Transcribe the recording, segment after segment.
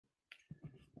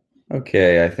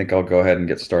Okay, I think I'll go ahead and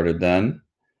get started then.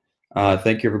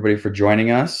 Thank you everybody for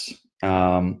joining us.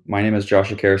 My name is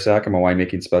Joshua Karasak. I'm a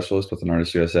winemaking specialist with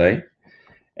Enartis USA.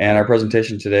 And our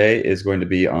presentation today is going to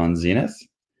be on Zenith.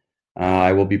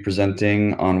 I will be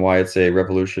presenting on why it's a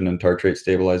revolution in tartrate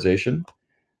stabilization.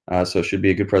 So it should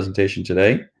be a good presentation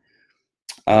today.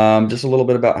 Just a little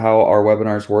bit about how our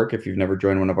webinars work if you've never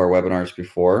joined one of our webinars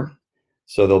before.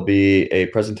 So there'll be a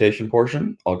presentation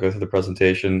portion. I'll go through the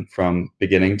presentation from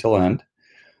beginning till end.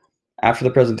 After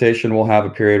the presentation, we'll have a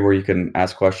period where you can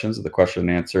ask questions at the question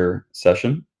and answer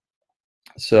session.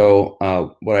 So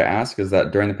what I ask is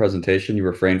that during the presentation, you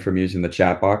refrain from using the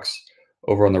chat box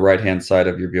over on the right-hand side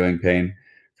of your viewing pane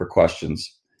for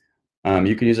questions.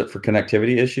 You can use it for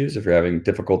connectivity issues. If you're having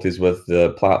difficulties with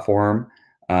the platform,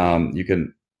 you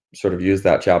can sort of use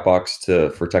that chat box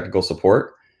for technical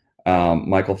support.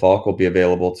 Michael Falk will be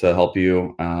available to help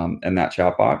you in that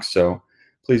chat box. So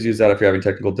please use that if you're having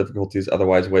technical difficulties.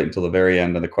 Otherwise, wait until the very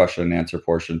end of the question and answer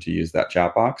portion to use that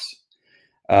chat box.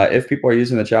 If people are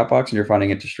using the chat box and you're finding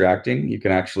it distracting, you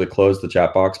can actually close the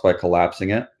chat box by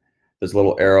collapsing it. There's a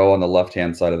little arrow on the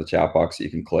left-hand side of the chat box that you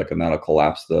can click, and that'll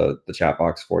collapse the chat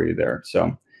box for you there.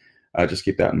 So just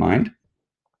keep that in mind.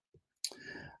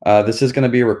 This is going to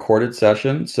be a recorded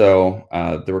session, so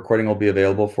the recording will be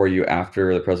available for you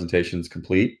after the presentation is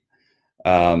complete.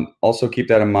 Also keep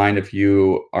that in mind if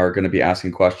you are going to be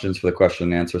asking questions for the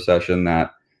question and answer session,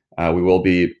 that we will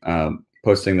be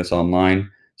posting this online.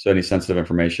 So any sensitive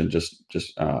information, just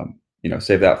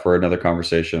save that for another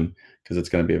conversation, because it's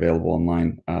going to be available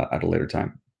online at a later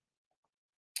time.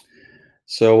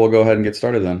 So we'll go ahead and get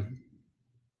started then.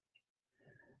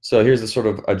 So here's the sort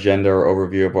of agenda or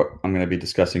overview of what I'm going to be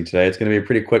discussing today. It's going to be a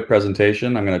pretty quick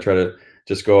presentation. I'm going to try to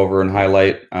just go over and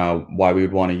highlight why we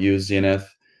would want to use Zenith,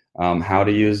 how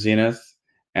to use Zenith,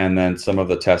 and then some of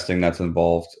the testing that's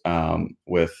involved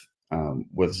with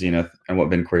Zenith and what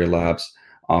Vinquiry Labs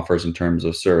offers in terms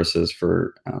of services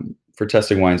for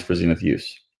testing wines for Zenith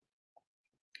use.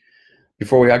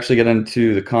 Before we actually get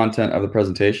into the content of the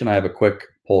presentation, I have a quick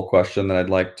poll question that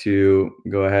I'd like to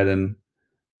go ahead and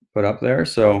put up there.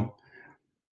 So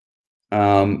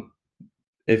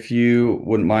if you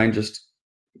wouldn't mind just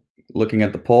looking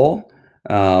at the poll,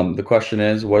 the question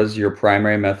is, what is your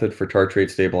primary method for tartrate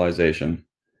stabilization?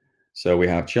 So we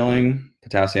have chilling,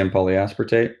 potassium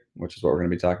polyaspartate, which is what we're going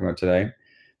to be talking about today,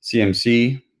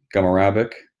 CMC, gum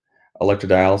arabic,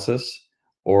 electrodialysis,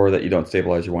 or that you don't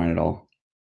stabilize your wine at all.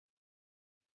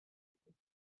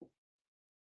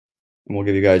 And we'll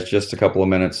give you guys just a couple of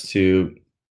minutes to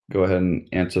go ahead and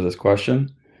answer this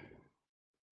question.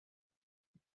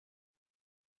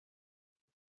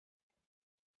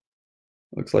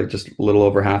 Looks like just a little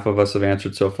over half of us have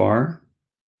answered so far.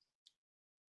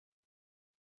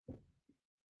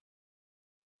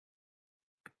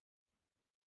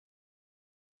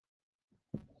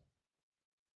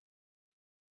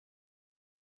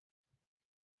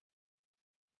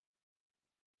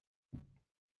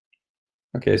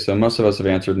 Okay, so most of us have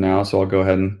answered now, so I'll go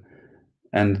ahead and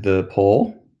end the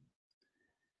poll.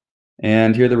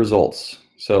 And here are the results.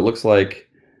 So it looks like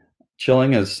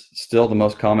chilling is still the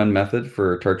most common method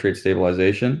for tartrate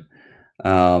stabilization.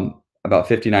 About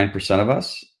 59% of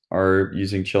us are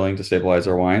using chilling to stabilize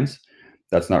our wines.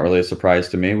 That's not really a surprise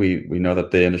to me. We know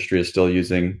that the industry is still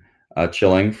using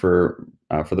chilling for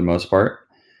the most part.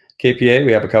 KPA,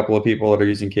 we have a couple of people that are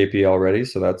using KPA already,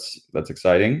 so that's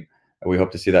exciting. We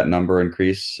hope to see that number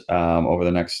increase over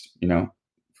the next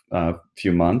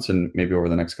few months, and maybe over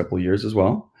the next couple of years as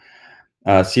well.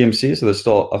 CMC, so there's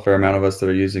still a fair amount of us that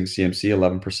are using CMC,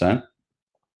 11%.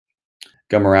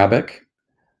 Gum arabic,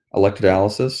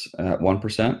 electrodialysis at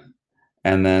 1%,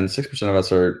 and then 6% of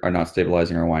us are not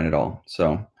stabilizing our wine at all.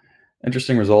 So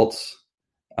interesting results.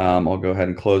 I'll go ahead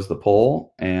and close the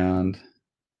poll, and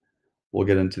we'll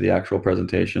get into the actual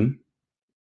presentation.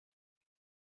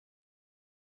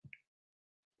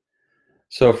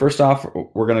 So first off,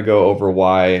 we're going to go over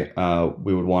why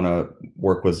we would want to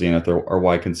work with Zenith, or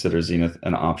why consider Zenith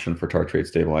an option for tartrate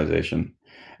stabilization.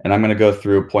 And I'm going to go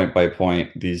through point by point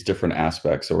these different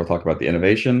aspects. So we'll talk about the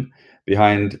innovation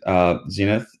behind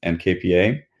Zenith and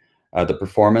KPA, the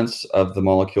performance of the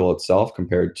molecule itself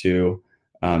compared to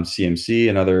CMC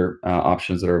and other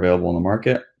options that are available on the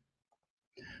market,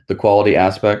 the quality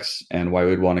aspects, and why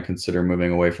we'd want to consider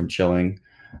moving away from chilling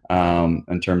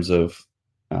in terms of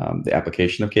the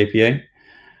application of KPA,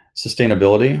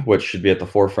 sustainability, which should be at the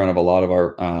forefront of a lot of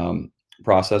our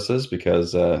processes,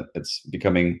 because it's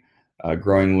becoming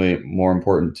growingly more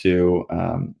important to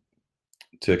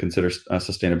consider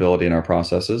sustainability in our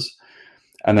processes,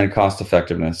 and then cost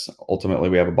effectiveness. Ultimately,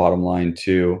 we have a bottom line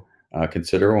to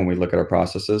consider when we look at our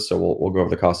processes. So we'll go over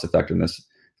the cost effectiveness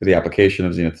for the application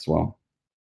of Zenith as well.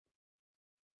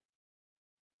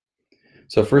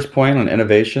 So first point on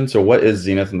innovation. So what is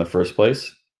Zenith in the first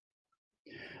place?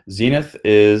 Zenith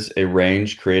is a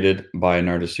range created by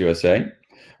Enartis USA,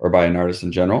 or by Enartis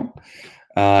in general.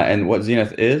 And what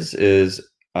Zenith is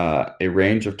a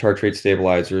range of tartrate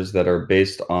stabilizers that are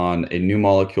based on a new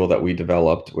molecule that we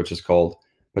developed, which is called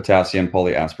potassium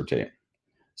polyaspartate.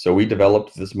 So we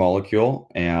developed this molecule,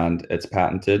 and it's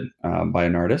patented by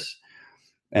Enartis.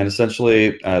 And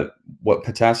essentially, what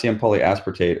potassium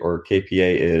polyaspartate, or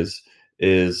KPA, is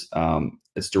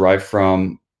it's derived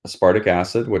from aspartic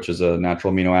acid, which is a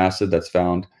natural amino acid that's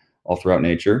found all throughout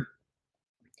nature.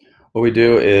 What we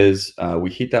do is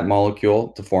we heat that molecule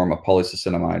to form a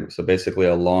polysuccinamide, so basically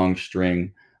a long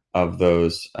string of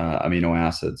those amino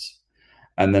acids.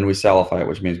 And then we salify it,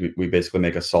 which means we basically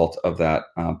make a salt of that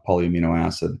polyamino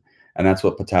acid. And that's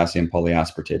what potassium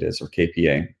polyaspartate is, or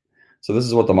KPA. So this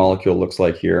is what the molecule looks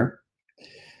like here.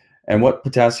 And what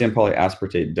potassium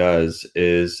polyaspartate does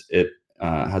is it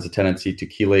has a tendency to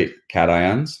chelate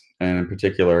cations, and in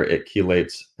particular, it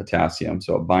chelates potassium.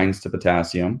 So it binds to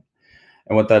potassium.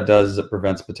 And what that does is it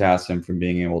prevents potassium from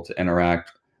being able to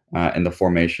interact in the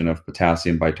formation of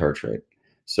potassium bitartrate.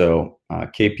 So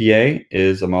KPA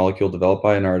is a molecule developed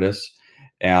by Enartis,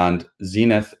 and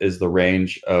Zenith is the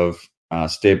range of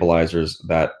stabilizers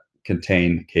that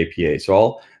contain KPA. So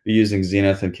I'll be using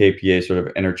Zenith and KPA sort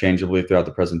of interchangeably throughout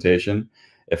the presentation.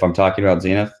 If I'm talking about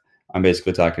Zenith, I'm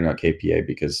basically talking about KPA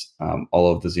because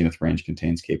all of the Zenith range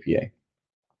contains KPA.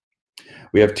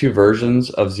 We have two versions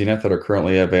of Zenith that are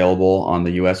currently available on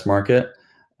the US market.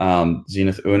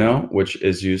 Zenith Uno, which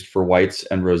is used for whites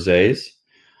and rosés,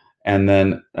 and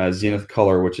then Zenith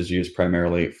Color, which is used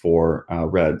primarily for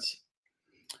reds.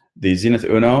 The Zenith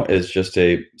Uno is just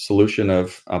a solution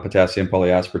of potassium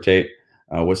polyaspartate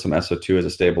with some SO2 as a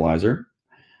stabilizer.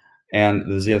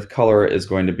 And the Zenith Color is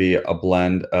going to be a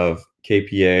blend of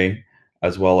KPA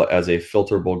as well as a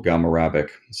filterable gum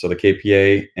arabic. So the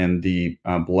KPA in the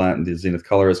blend, the Zenith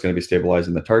Color, is going to be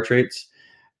stabilizing the tartrates,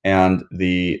 and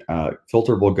the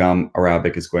filterable gum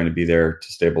arabic is going to be there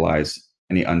to stabilize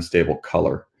any unstable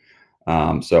color.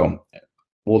 So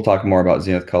we'll talk more about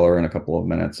Zenith Color in a couple of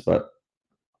minutes, but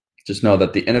just know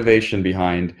that the innovation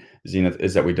behind Zenith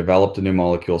is that we developed a new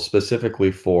molecule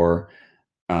specifically for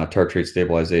tartrate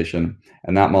stabilization,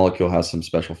 and that molecule has some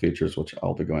special features which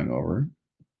I'll be going over.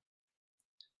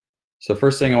 So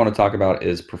first thing I want to talk about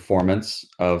is performance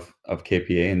of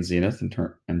KPA and Zenith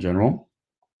in general.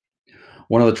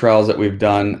 One of the trials that we've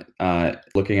done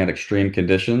looking at extreme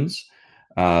conditions.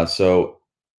 So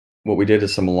what we did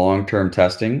is some long-term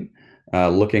testing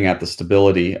looking at the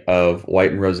stability of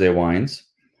white and rosé wines.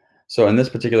 So in this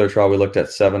particular trial, we looked at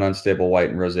 7 unstable white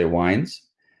and rosé wines.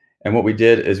 And what we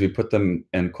did is we put them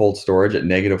in cold storage at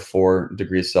 -4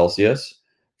 degrees Celsius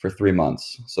for 3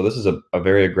 months. So this is a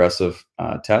very aggressive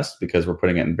test because we're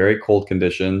putting it in very cold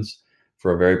conditions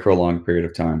for a very prolonged period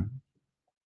of time.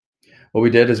 What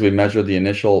we did is we measured the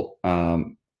initial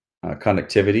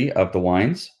conductivity of the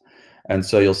wines. And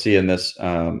so you'll see in this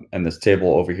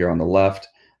table over here on the left,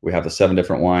 we have the 7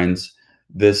 different wines.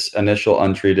 This initial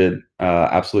untreated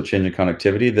absolute change in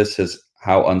conductivity, this is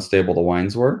how unstable the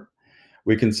wines were.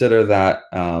 We consider that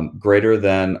greater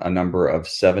than a number of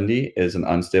 70 is an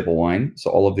unstable wine.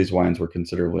 So all of these wines were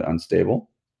considerably unstable.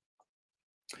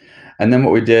 And then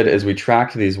what we did is we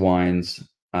tracked these wines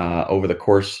over the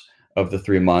course of the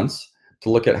 3 months to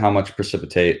look at how much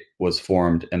precipitate was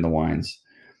formed in the wines.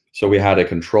 So we had a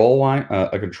control wine,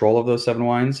 a control of those 7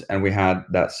 wines, and we had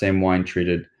that same wine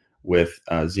treated with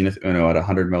Zenith Uno at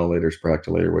 100 milliliters per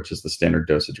hectoliter, which is the standard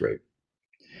dosage rate.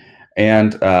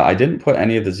 And I didn't put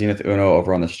any of the Zenith Uno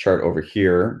over on this chart over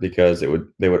here because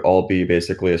they would all be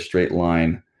basically a straight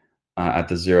line at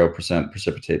the 0%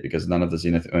 precipitate, because none of the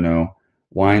Zenith Uno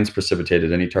wines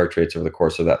precipitated any tartrates over the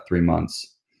course of that 3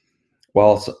 months.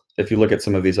 While if you look at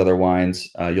some of these other wines,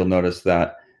 you'll notice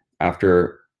that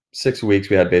after 6 weeks,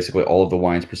 we had basically all of the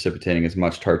wines precipitating as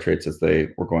much tartrates as they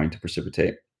were going to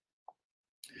precipitate.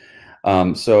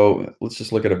 So let's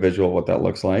just look at a visual of what that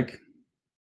looks like.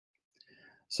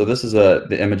 So this is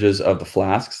the images of the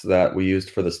flasks that we used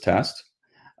for this test.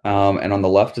 And on the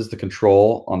left is the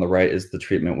control. On the right is the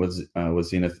treatment with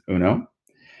Zenith Uno.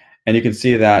 And you can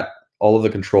see that all of the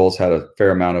controls had a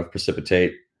fair amount of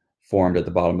precipitate formed at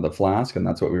the bottom of the flask, and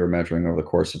that's what we were measuring over the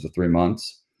course of the 3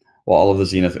 months, while all of the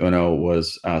Zenith Uno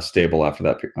was stable after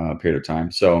that period of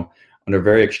time. So under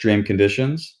very extreme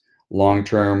conditions,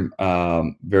 long-term,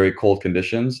 very cold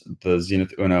conditions, the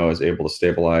Zenith Uno is able to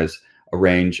stabilize a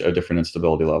range of different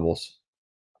instability levels.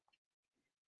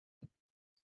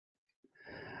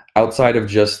 Outside of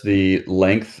just the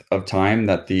length of time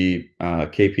that the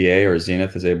KPA or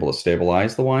Zenith is able to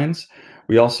stabilize the wines,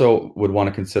 we also would want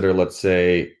to consider, let's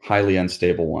say, highly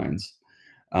unstable wines,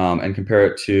 and compare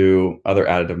it to other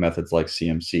additive methods like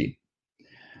CMC.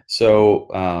 So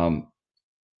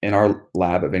in our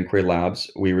lab at Vinquiry Labs,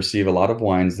 we receive a lot of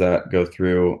wines that go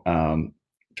through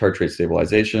tartrate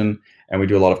stabilization, and we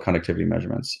do a lot of conductivity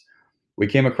measurements. We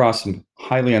came across some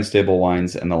highly unstable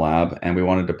wines in the lab, and we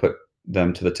wanted to put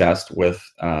them to the test with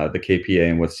the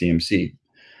KPA and with CMC.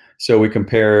 So we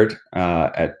compared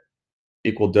at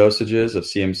equal dosages of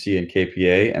CMC and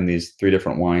KPA and these three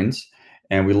different wines,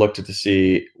 and we looked at to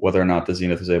see whether or not the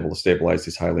Zenith is able to stabilize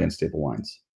these highly unstable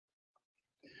wines.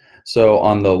 So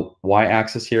on the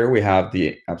y-axis here, we have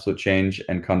the absolute change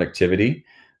in conductivity.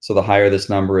 So the higher this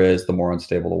number is, the more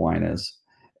unstable the wine is.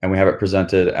 And we have it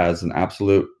presented as an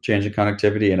absolute change in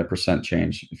conductivity and a percent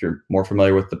change. If you're more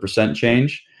familiar with the percent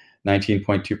change,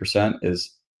 19.2%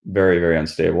 is very, very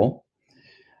unstable.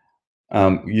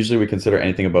 Usually we consider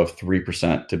anything above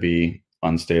 3% to be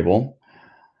unstable.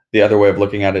 The other way of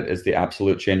looking at it is the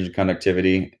absolute change in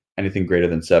conductivity. Anything greater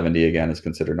than 70, again, is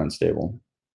considered unstable.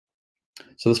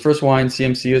 So this first wine,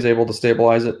 CMC, is able to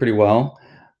stabilize it pretty well.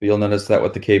 But you'll notice that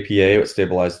with the KPA, it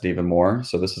stabilized it even more.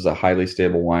 So this is a highly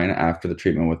stable wine after the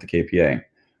treatment with the KPA.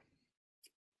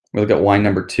 We look at wine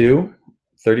number 2,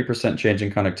 30% change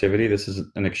in conductivity. This is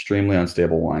an extremely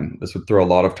unstable wine. This would throw a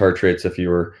lot of tartrates if you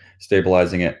were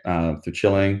stabilizing it through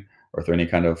chilling or through any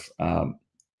kind of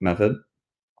method.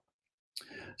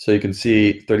 So you can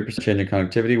see 30% change in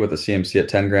conductivity with a CMC at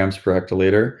 10 grams per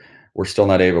hectoliter. We're still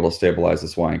not able to stabilize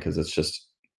this wine because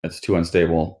it's too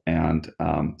unstable. And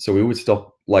so we would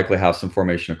still likely have some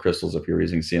formation of crystals if you're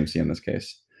using CMC in this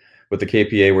case. With the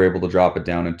KPA, we're able to drop it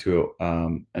down into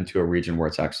a region where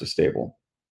it's actually stable.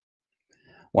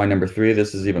 Wine number 3,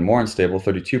 this is even more unstable,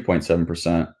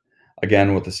 32.7%.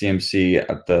 Again, with the CMC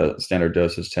at the standard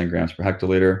dosage, 10 grams per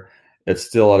hectoliter, it's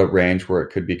still at a range where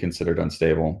it could be considered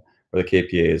unstable, where the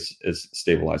KPA is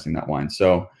stabilizing that wine.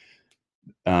 So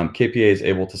KPA is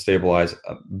able to stabilize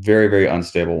very, very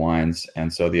unstable wines.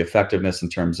 And so the effectiveness in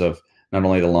terms of not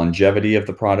only the longevity of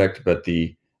the product, but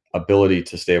the ability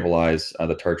to stabilize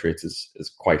the tartrates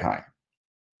is quite high,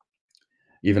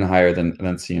 even higher than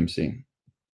CMC.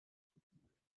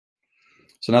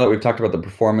 So now that we've talked about the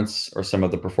performance or some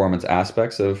of the performance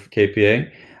aspects of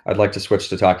KPA, I'd like to switch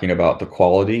to talking about the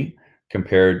quality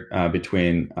compared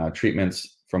between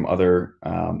treatments from other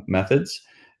methods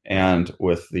and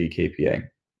with the KPA.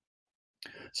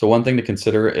 So one thing to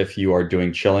consider if you are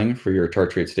doing chilling for your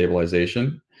tartrate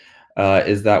stabilization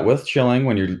is that with chilling,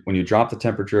 when you drop the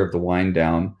temperature of the wine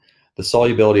down, the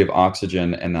solubility of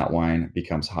oxygen in that wine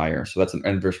becomes higher. So that's an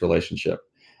inverse relationship.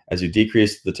 As you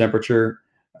decrease the temperature,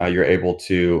 you're able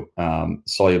to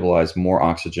solubilize more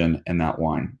oxygen in that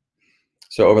wine.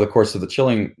 So over the course of the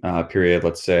chilling period,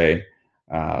 let's say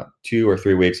 2 or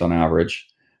 3 weeks on average,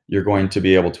 you're going to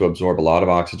be able to absorb a lot of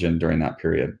oxygen during that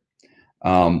period.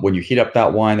 When you heat up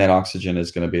that wine, that oxygen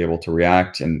is going to be able to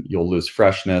react and you'll lose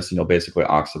freshness and you'll basically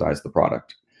oxidize the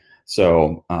product.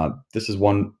 So this is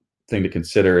one thing to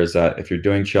consider, is that if you're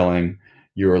doing chilling,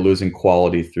 you are losing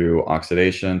quality through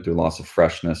oxidation, through loss of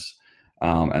freshness.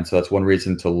 And so that's one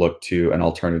reason to look to an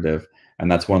alternative.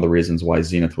 And that's one of the reasons why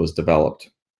Zenith was developed.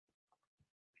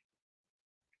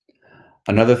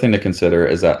 Another thing to consider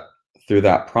is that through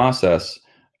that process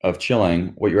of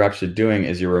chilling, what you're actually doing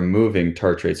is you're removing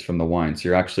tartrates from the wine. So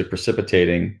you're actually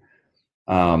precipitating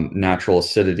natural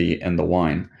acidity in the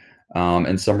wine.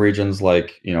 In some regions,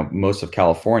 like most of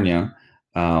California,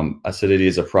 acidity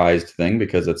is a prized thing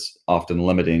because it's often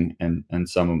limiting in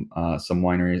some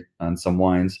winery and some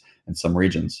wines in some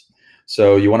regions.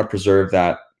 So you want to preserve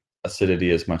that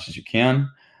acidity as much as you can.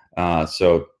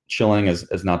 So chilling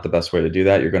is not the best way to do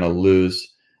that. You're going to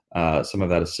lose some of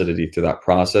that acidity through that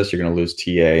process. You're going to lose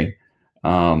TA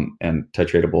and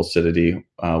titratable acidity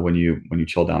when you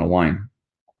chill down a wine.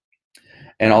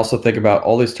 And also think about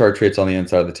all these tartrates on the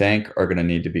inside of the tank are going to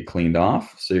need to be cleaned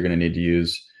off. So you're going to need to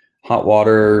use hot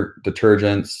water,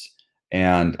 detergents,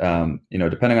 and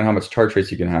depending on how much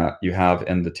tartrates you have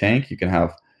in the tank, you can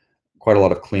have quite a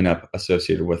lot of cleanup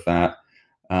associated with that.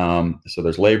 So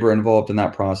there's labor involved in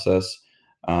that process.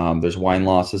 There's wine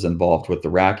losses involved with the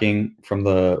racking from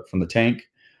the tank.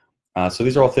 So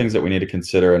these are all things that we need to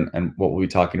consider, and what we'll be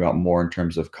talking about more in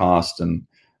terms of cost and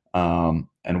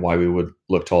why we would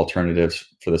look to alternatives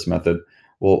for this method.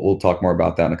 We'll talk more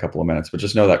about that in a couple of minutes. But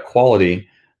just know that quality,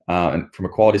 and from a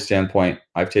quality standpoint,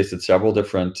 I've tasted several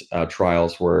different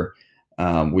trials where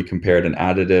we compared an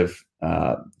additive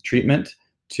treatment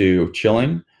to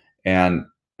chilling, and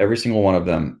every single one of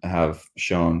them have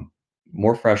shown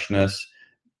more freshness,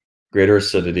 greater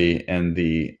acidity, and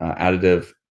the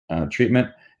additive treatment.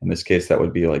 In this case, that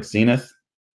would be like Zenith,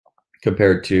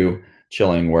 compared to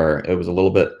chilling, where it was a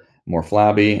little bit more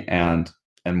flabby and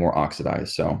more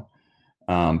oxidized. So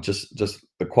just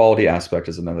the quality aspect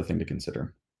is another thing to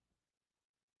consider.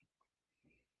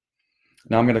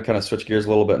 Now I'm going to kind of switch gears a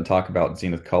little bit and talk about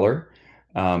Zenith color,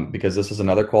 because this is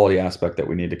another quality aspect that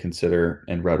we need to consider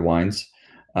in red wines.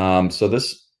 So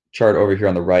this chart over here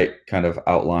on the right kind of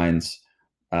outlines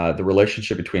the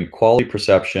relationship between quality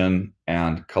perception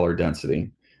and color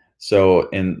density. So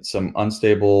in some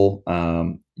unstable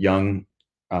young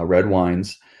red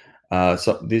wines,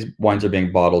 so these wines are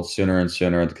being bottled sooner and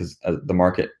sooner because the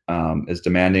market is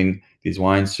demanding these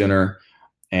wines sooner.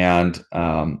 And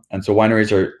so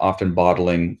wineries are often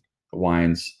bottling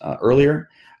wines earlier,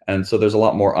 and so there's a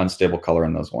lot more unstable color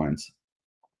in those wines.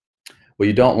 What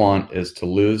you don't want is to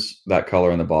lose that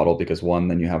color in the bottle, because one,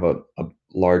 then you have a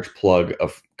large plug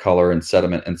of color and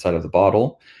sediment inside of the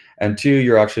bottle, and two,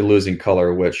 you're actually losing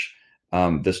color, which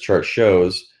this chart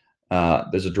shows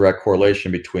there's a direct correlation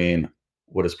between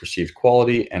what is perceived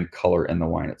quality and color in the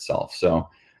wine itself. So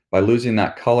by losing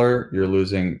that color, you're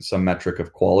losing some metric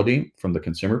of quality from the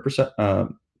consumer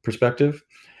perspective.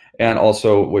 And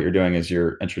also what you're doing is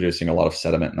you're introducing a lot of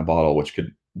sediment in the bottle, which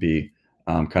could be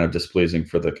kind of displeasing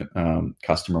for the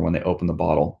customer when they open the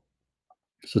bottle.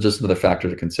 So just another factor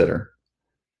to consider.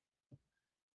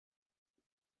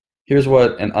 Here's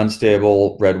what an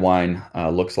unstable red wine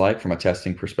looks like from a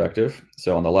testing perspective.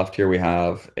 So on the left here, we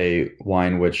have a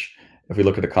wine which, if we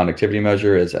look at the conductivity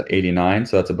measure, is at 89,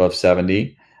 so that's above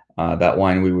 70. That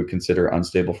wine we would consider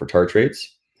unstable for tartrates.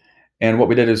 And what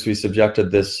we did is we subjected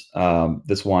this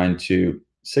wine to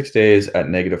 6 days at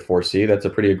 -4C. That's a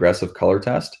pretty aggressive color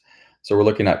test. So we're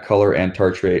looking at color and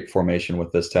tartrate formation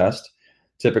with this test.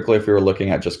 Typically, if we were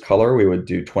looking at just color, we would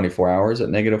do 24 hours at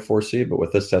 -4C, but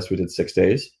with this test, we did 6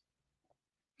 days.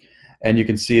 And you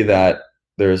can see that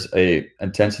there's a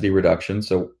intensity reduction.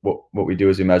 So what we do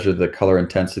is we measure the color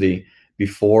intensity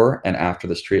before and after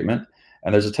this treatment.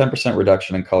 And there's a 10%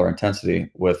 reduction in color intensity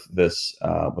with this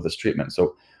treatment.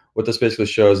 So what this basically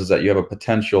shows is that you have a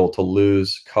potential to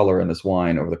lose color in this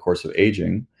wine over the course of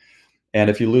aging. And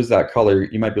if you lose that color,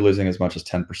 you might be losing as much as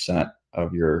 10%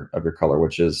 of your color,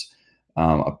 which is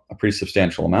a pretty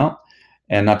substantial amount.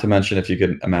 And not to mention, if you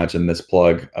could imagine this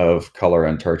plug of color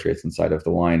and tartrates inside of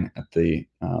the wine at the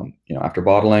after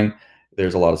bottling,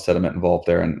 there's a lot of sediment involved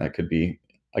there, and that could be,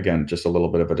 again, just a little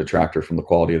bit of a detractor from the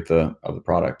quality of the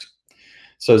product.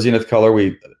 So Zenith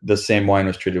color, the same wine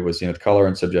was treated with Zenith color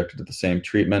and subjected to the same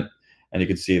treatment, and you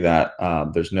can see that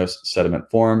there's no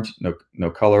sediment formed, no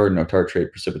color, no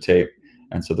tartrate precipitate,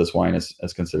 and so this wine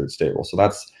is considered stable. So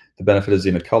that's the benefit of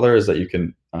Zenith color, is that you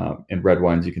can in red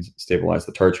wines you can stabilize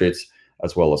the tartrates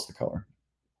as well as the color.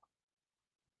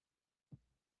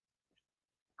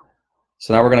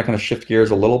 So now we're going to kind of shift gears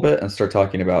a little bit and start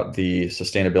talking about the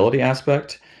sustainability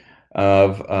aspect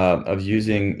of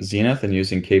using Zenith and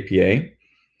using KPA.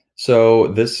 So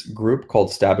this group called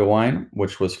Stabwine,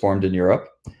 which was formed in Europe,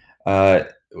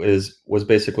 was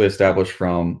basically established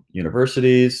from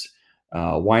universities,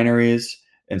 wineries,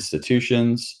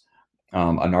 institutions.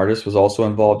 Enartis was also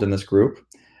involved in this group,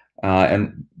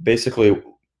 and basically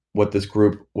what this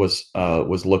group was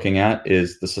looking at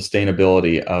is the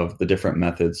sustainability of the different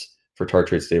methods for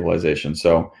tartrate stabilization.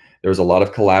 So there was a lot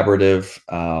of collaborative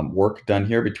work done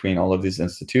here between all of these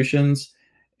institutions,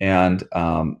 and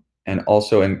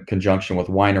also in conjunction with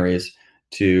wineries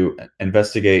to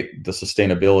investigate the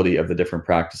sustainability of the different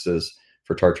practices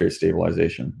for tartrate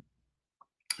stabilization.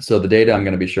 So the data I'm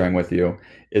going to be sharing with you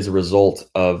is a result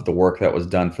of the work that was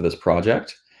done for this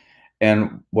project.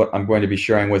 And what I'm going to be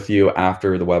sharing with you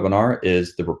after the webinar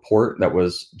is the report that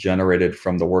was generated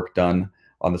from the work done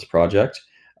on this project.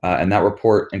 And that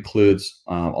report includes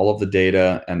all of the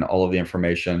data and all of the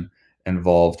information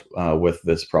involved with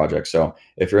this project. So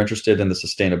if you're interested in the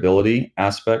sustainability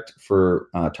aspect for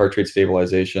tartrate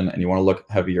stabilization and you want to look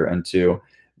heavier into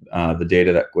the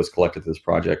data that was collected through this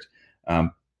project,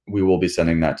 we will be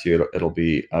sending that to you. It'll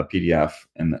be a PDF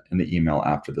in the email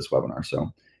after this webinar.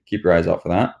 So keep your eyes out for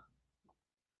that.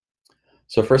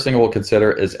 So first thing we'll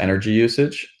consider is energy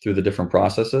usage through the different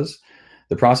processes.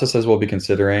 The processes we'll be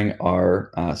considering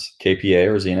are KPA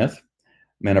or Zenith,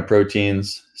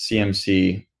 manoproteins,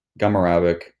 CMC, gum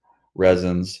arabic,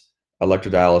 resins,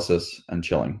 electrodialysis, and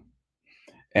chilling.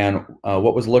 And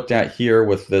what was looked at here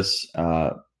with this,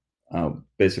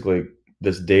 basically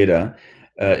this data,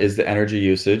 is the energy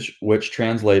usage, which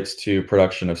translates to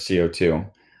production of CO2.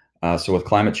 So with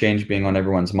climate change being on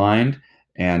everyone's mind,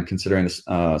 and considering the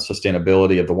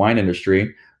sustainability of the wine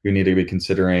industry, we need to be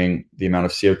considering the amount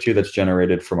of CO2 that's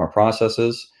generated from our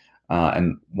processes.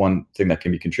 And one thing that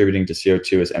can be contributing to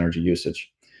CO2 is energy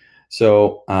usage.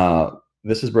 So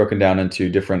this is broken down into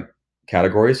different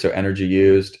categories. So energy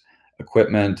used,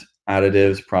 equipment,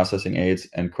 additives, processing aids,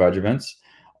 and coadjuvants.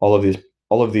 All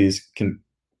of these can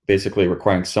basically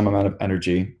requiring some amount of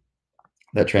energy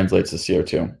that translates to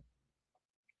CO2.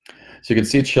 So you can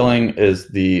see chilling is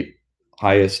the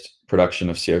highest production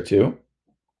of CO2,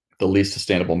 the least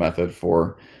sustainable method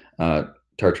for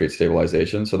tartrate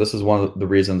stabilization. So this is one of the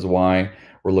reasons why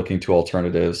we're looking to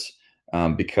alternatives,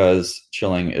 because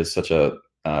chilling is such an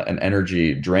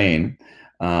energy drain.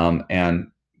 And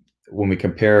when we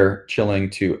compare chilling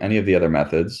to any of the other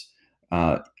methods,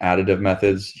 additive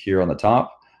methods here on the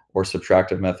top, or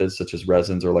subtractive methods such as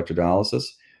resins or electrodialysis,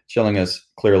 chilling is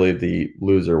clearly the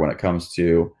loser when it comes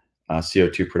to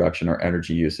CO2 production or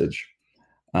energy usage.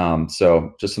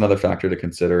 So just another factor to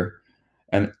consider.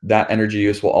 And that energy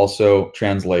use will also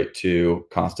translate to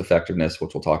cost effectiveness,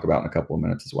 which we'll talk about in a couple of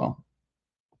minutes as well.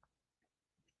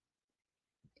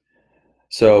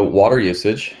 So water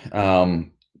usage,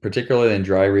 particularly in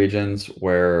dry regions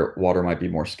where water might be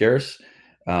more scarce,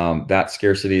 that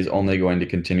scarcity is only going to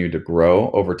continue to grow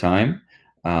over time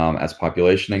as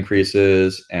population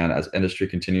increases and as industry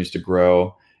continues to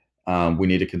grow. We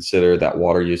need to consider that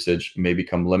water usage may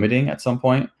become limiting at some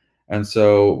point. And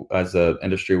so as an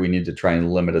industry, we need to try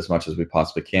and limit as much as we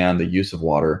possibly can the use of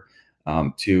water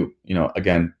to,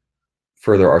 again,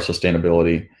 further our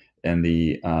sustainability in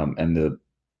the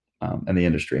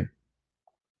industry.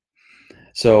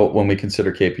 So when we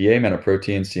consider KPA,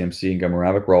 metaprotein, CMC, and gamma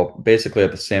arabic, we're all basically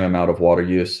at the same amount of water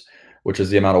use, which is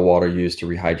the amount of water used to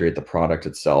rehydrate the product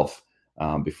itself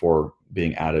before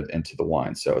being added into the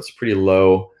wine. So it's pretty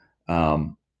low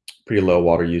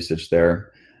water usage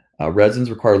there. Resins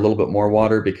require a little bit more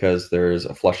water because there's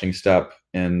a flushing step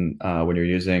in when you're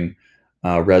using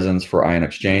resins for ion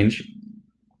exchange.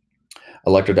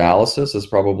 Electrodialysis is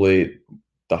probably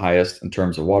the highest in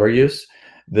terms of water use.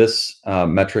 This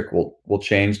metric will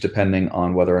change depending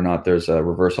on whether or not there's a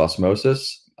reverse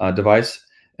osmosis device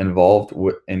involved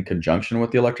in conjunction with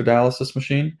the electrodialysis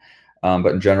machine. But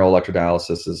in general,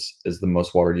 electrodialysis is the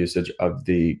most water usage of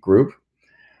the group.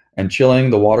 And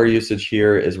chilling, the water usage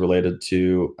here is related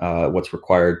to what's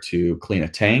required to clean a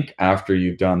tank after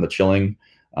you've done the chilling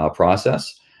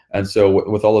process. And so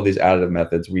with all of these additive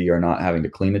methods, we are not having to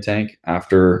clean the tank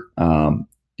after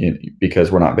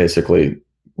because we're not basically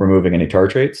removing any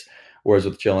tartrates. Whereas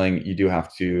with chilling, you do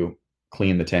have to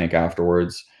clean the tank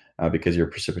afterwards because you're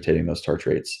precipitating those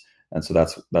tartrates. And so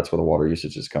that's where the water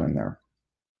usage is coming there.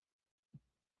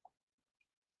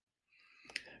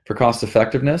 For cost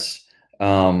effectiveness,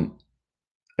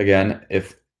 again,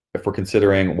 if we're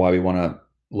considering why we want to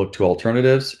look to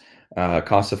alternatives,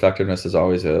 cost effectiveness is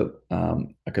always a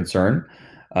concern.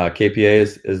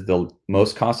 KPA is the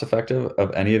most cost effective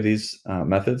of any of these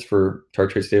methods for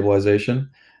tartrate stabilization.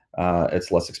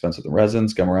 It's less expensive than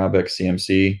resins, gamma arabic,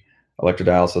 CMC,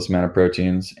 electrodialysis,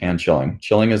 metaproteins, and chilling.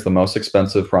 Chilling is the most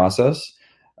expensive process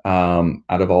out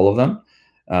of all of them.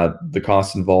 The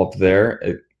costs involved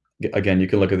there, again, you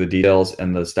can look at the details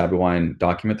in the Stabby Wine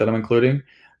document that I'm including,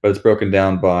 but it's broken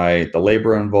down by the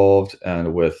labor involved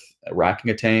and with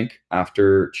racking a tank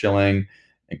after chilling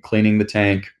and cleaning the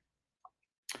tank,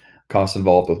 costs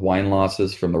involved with wine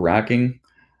losses from the racking,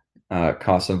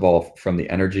 costs involved from the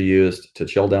energy used to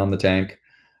chill down the tank.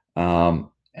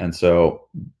 And so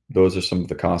those are some of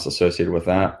the costs associated with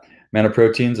that.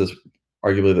 Metaproteins is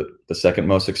arguably the second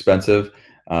most expensive.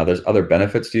 There's other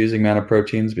benefits to using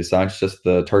metaproteins besides just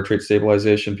the tartrate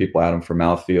stabilization. People add them for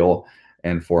mouthfeel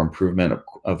and for improvement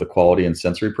of the quality and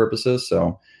sensory purposes.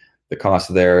 So the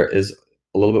cost there is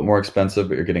a little bit more expensive,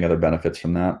 but you're getting other benefits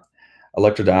from that.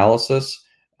 Electrodialysis,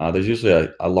 there's usually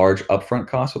a large upfront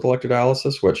cost with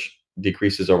electrodialysis, which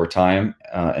decreases over time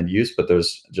and use, but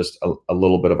there's just a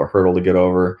little bit of a hurdle to get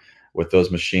over with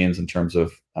those machines in terms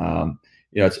of, I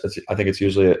think it's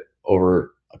usually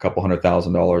over a couple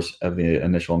 $100,000 of the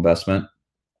initial investment.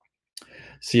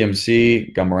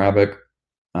 CMC, gamma arabic,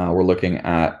 we're looking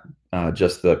at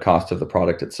just the cost of the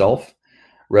product itself.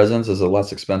 Resins is a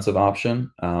less expensive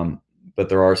option, but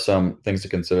there are some things to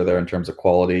consider there in terms of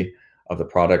quality of the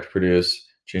product produced,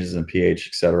 changes in pH,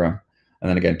 etc. And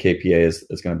then again, KPA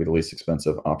is going to be the least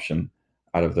expensive option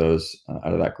out of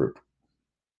that group.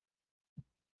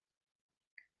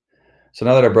 So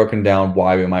now that I've broken down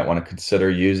why we might want to consider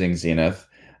using Zenith,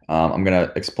 I'm going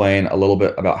to explain a little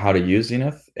bit about how to use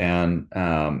Zenith and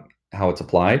how it's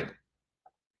applied.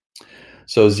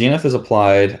 So Zenith is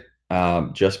applied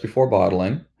just before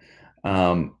bottling.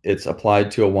 It's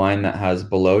applied to a wine that has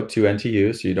below 2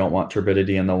 NTU, so you don't want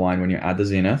turbidity in the wine when you add the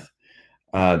Zenith.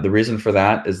 The reason for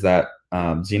that is that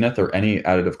Zenith or any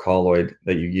additive colloid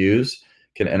that you use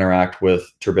can interact with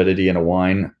turbidity in a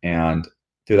wine, and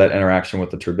through that interaction with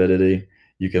the turbidity,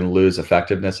 you can lose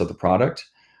effectiveness of the product.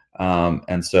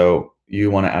 And so you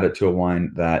want to add it to a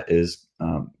wine that is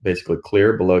basically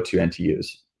clear below 2 NTUs.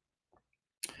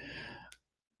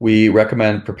 We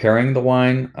recommend preparing the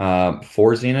wine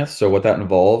for Zenith. So what that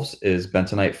involves is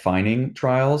bentonite fining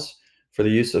trials for the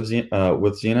use of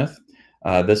with Zenith.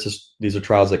 These are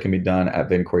trials that can be done at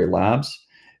Vinquiry labs.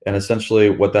 And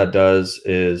essentially what that does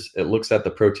is it looks at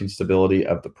the protein stability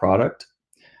of the product.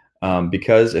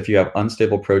 Because if you have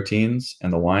unstable proteins in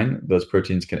the wine, those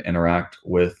proteins can interact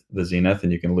with the Zenith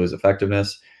and you can lose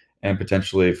effectiveness and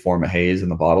potentially form a haze in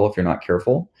the bottle if you're not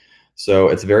careful. So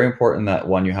it's very important that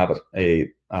one, you have a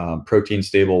protein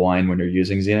stable wine when you're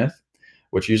using Zenith,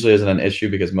 which usually isn't an issue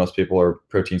because most people are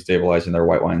protein stabilizing their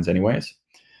white wines anyways.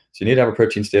 So you need to have a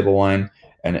protein stable wine,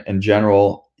 and in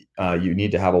general, you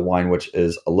need to have a wine which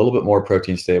is a little bit more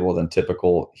protein stable than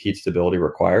typical heat stability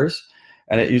requires.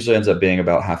 And it usually ends up being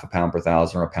about 0.5 pound per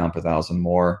thousand or 1 pound per thousand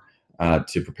more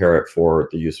to prepare it for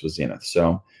the use with Zenith.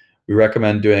 So we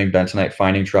recommend doing bentonite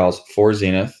fining trials for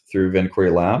Zenith through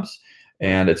Vinquiry Labs.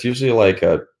 And it's usually like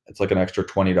it's like an extra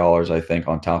 $20, I think,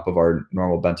 on top of our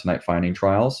normal bentonite fining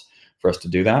trials for us to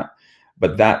do that.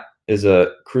 But that is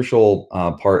a crucial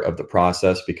part of the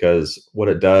process, because what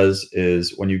it does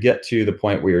is when you get to the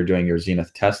point where you're doing your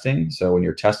Zenith testing, so when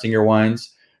you're testing your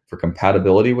wines for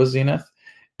compatibility with Zenith,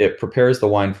 it prepares the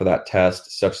wine for that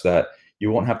test such that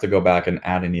you won't have to go back and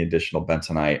add any additional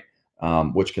bentonite,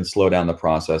 which can slow down the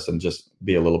process and just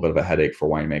be a little bit of a headache for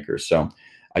winemakers. So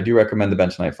I do recommend the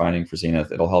bentonite fining for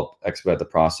Zenith. It'll help expedite the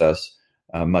process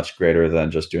much greater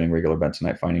than just doing regular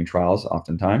bentonite fining trials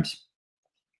oftentimes.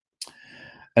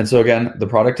 And so again, the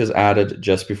product is added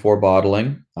just before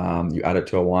bottling. You add it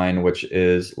to a wine which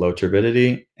is low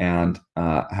turbidity and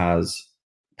has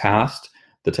passed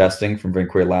the testing from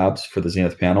Vinquiry Labs for the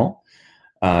Zenith panel.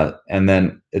 And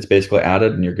then it's basically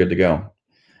added and you're good to go.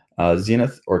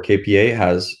 Zenith or KPA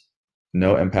has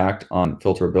no impact on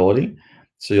filterability.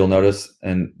 So you'll notice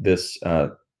in this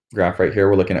graph right here,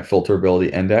 we're looking at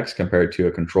filterability index compared to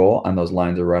a control, and those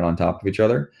lines are right on top of each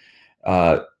other.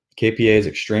 KPA is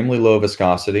extremely low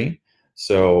viscosity,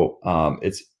 so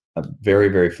it's very,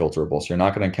 very filterable. So you're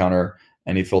not going to encounter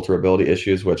any filterability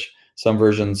issues, which some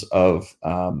versions of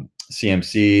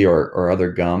CMC or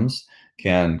other gums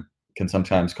can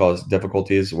sometimes cause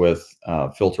difficulties with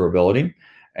filterability,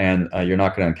 and you're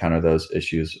not going to encounter those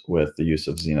issues with the use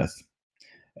of Zenith,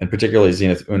 and particularly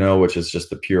Zenith Uno, which is just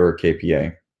the pure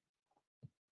KPA.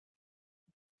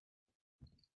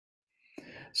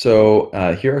 So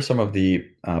here are some of the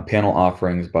panel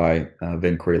offerings by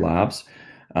Vinquiry Labs.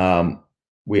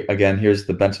 Here's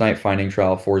the bentonite fining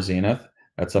trial for Zenith.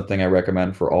 That's something I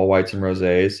recommend for all whites and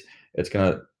rosés. It's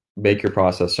going to make your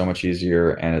process so much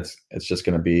easier, and it's just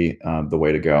going to be the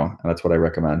way to go. And that's what I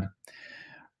recommend.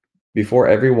 Before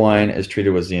every wine is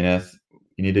treated with Zenith,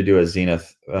 you need to do a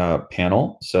Zenith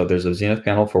panel. So there's a Zenith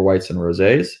panel for whites and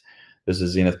rosés. There's a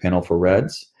Zenith panel for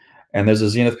reds, and there's a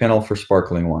Zenith panel for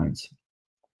sparkling wines.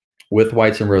 With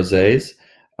whites and rosés,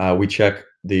 we check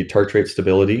the tartrate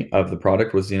stability of the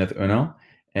product with Zenith Uno,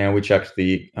 and we check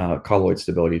the colloid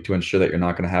stability to ensure that you're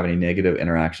not going to have any negative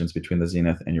interactions between the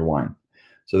Zenith and your wine.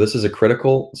 So this is a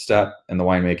critical step in the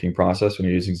winemaking process when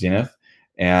you're using Zenith,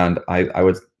 and I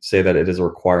would say that it is a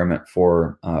requirement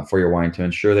for your wine to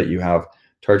ensure that you have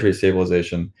tartrate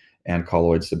stabilization and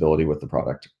colloid stability with the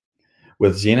product.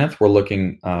 With Zenith, we're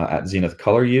looking at Zenith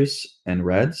color use and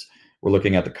reds. We're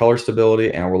looking at the color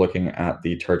stability, and we're looking at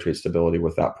the tartrate stability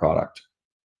with that product.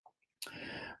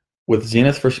 With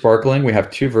Zenith for sparkling, we have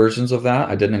two versions of that.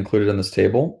 I didn't include it in this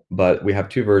table, but we have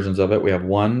two versions of it. We have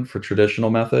one for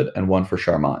traditional method and one for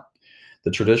Charmat.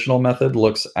 The traditional method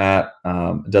looks at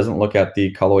doesn't look at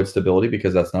the colloid stability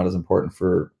because that's not as important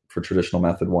for traditional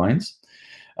method wines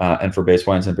and for base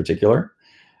wines in particular.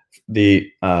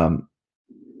 The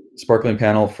sparkling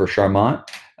panel for Charmat,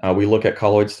 we look at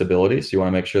colloid stability. So you want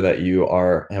to make sure that you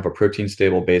have a protein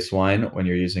stable base wine when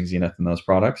you're using Zenith in those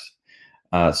products.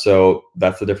 So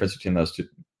that's the difference between those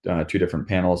two different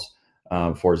panels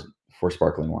for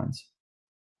sparkling wines.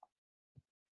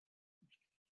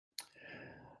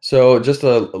 So just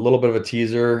a little bit of a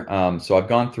teaser. So I've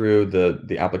gone through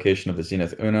the application of the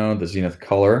Zenith Uno, the Zenith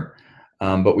Color,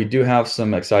 but we do have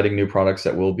some exciting new products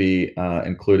that we'll be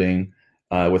including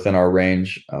within our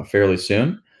range fairly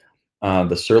soon.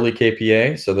 The Surly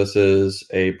KPA. So this is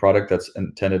a product that's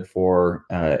intended for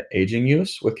aging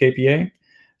use with KPA.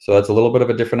 So that's a little bit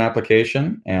of a different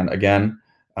application. And again,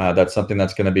 that's something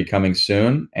that's going to be coming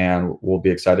soon, and we'll be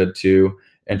excited to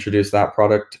introduce that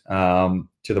product to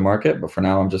the market. But for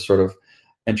now, I'm just sort of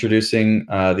introducing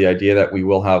the idea that we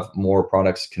will have more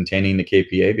products containing the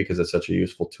KPA because it's such a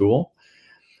useful tool.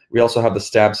 We also have the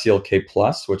Stab Seal K+,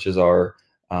 which is our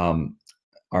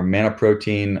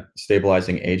manoprotein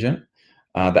stabilizing agent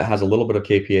that has a little bit of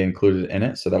KPA included in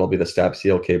it. So that'll be the Stab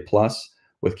Seal K+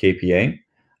 with KPA.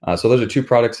 So those are two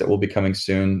products that will be coming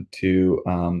soon to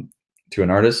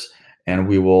Enartis, and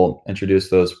we will introduce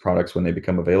those products when they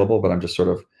become available. But I'm just sort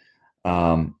of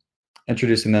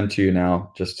introducing them to you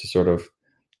now, just to sort of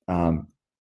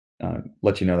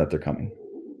let you know that they're coming.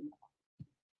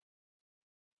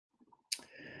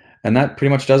 And that pretty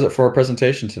much does it for our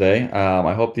presentation today.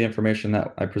 I hope the information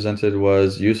that I presented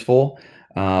was useful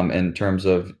in terms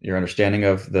of your understanding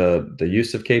of the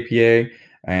use of KPA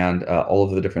and all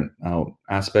of the different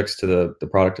aspects to the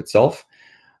product itself.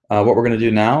 What we're going to do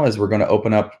now is we're going to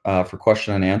open up for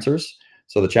question and answers.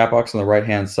 So the chat box on the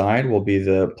right-hand side will be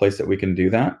the place that we can do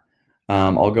that.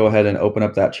 I'll go ahead and open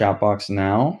up that chat box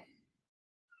now.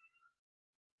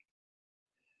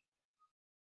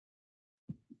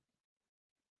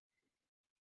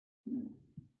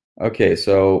 Okay,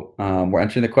 so we're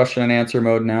entering the question and answer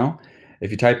mode now.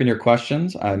 If you type in your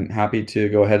questions, I'm happy to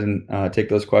go ahead and take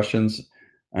those questions,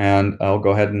 and I'll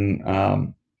go ahead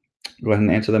and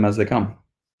answer them as they come.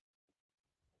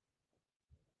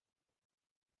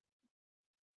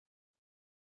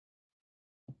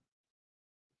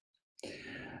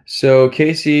 So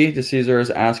Casey DeCesar is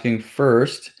asking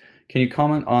first, can you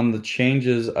comment on the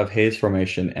changes of haze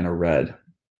formation in a red?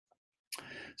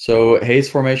 So haze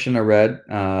formation in a red,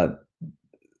 I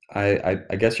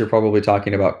guess you're probably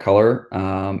talking about color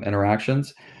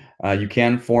interactions. You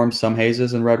can form some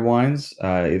hazes in red wines,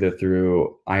 either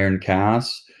through iron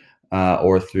casts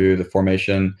or through the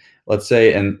formation, let's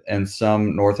say in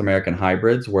some North American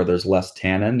hybrids where there's less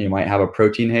tannin, you might have a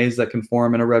protein haze that can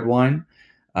form in a red wine.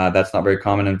 That's not very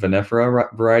common in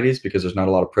vinifera varieties because there's not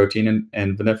a lot of protein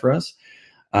in viniferas.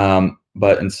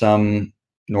 But in some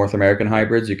North American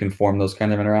hybrids, you can form those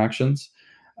kind of interactions.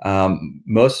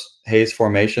 Most haze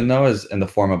formation, though, is in the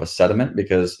form of a sediment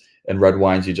because in red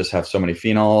wines, you just have so many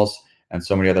phenols and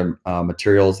so many other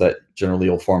materials that generally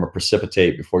you'll form a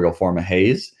precipitate before you'll form a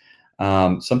haze.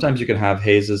 Sometimes you can have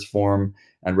hazes form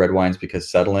in red wines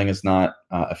because settling is not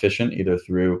efficient, either if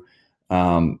you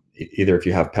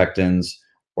have pectins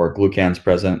or glucans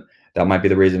present. That might be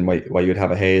the reason why you'd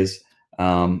have a haze.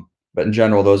 But in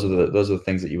general, those are the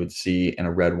things that you would see in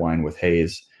a red wine with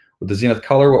haze. With the Zenith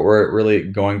color, what we're really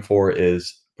going for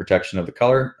is protection of the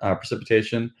color,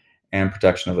 precipitation, and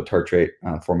protection of the tartrate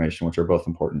formation, which are both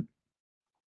important.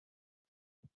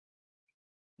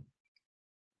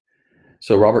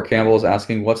 So Robert Campbell is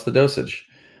asking, what's the dosage?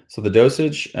 So the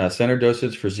dosage, standard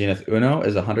dosage for Zenith Uno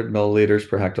is 100 milliliters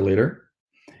per hectoliter.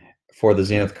 For the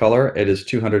Zenith color, it is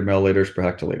 200 milliliters per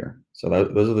hectoliter. So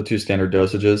those are the two standard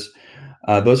dosages.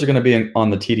 Those are going to be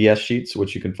on the TDS sheets,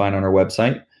 which you can find on our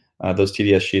website. Those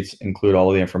TDS sheets include all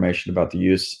of the information about the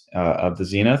use of the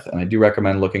Zenith, and I do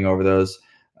recommend looking over those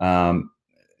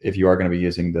if you are going to be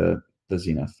using the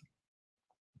Zenith.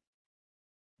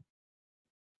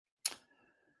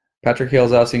 Patrick Hale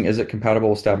is asking, is it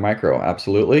compatible with Stab Micro?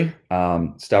 Absolutely.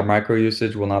 Stab Micro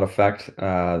usage will not affect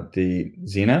the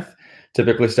Zenith.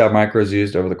 Typically, Stab Micro is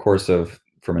used over the course of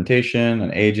fermentation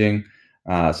and aging.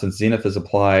 Since Zenith is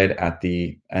applied at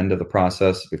the end of the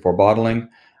process before bottling,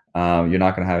 you're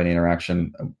not going to have any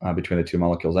interaction between the two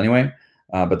molecules anyway,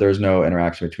 but there's no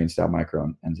interaction between Stab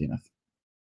Micro and Zenith.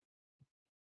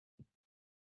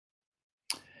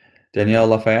 Danielle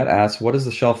Lafayette asks, what is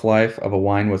the shelf life of a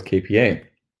wine with KPA?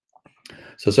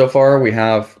 So far we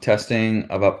have testing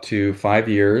of up to 5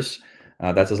 years.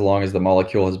 That's as long as the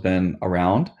molecule has been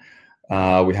around.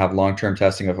 We have long-term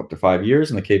testing of up to 5 years,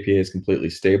 and the KPA is completely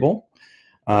stable.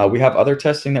 We have other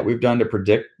testing that we've done to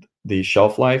predict the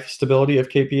shelf life stability of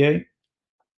KPA,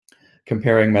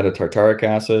 comparing metatartaric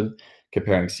acid,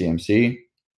 comparing CMC.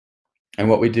 And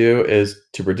what we do is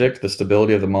to predict the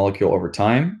stability of the molecule over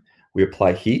time, we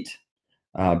apply heat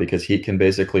because heat can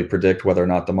basically predict whether or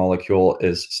not the molecule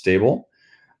is stable.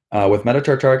 With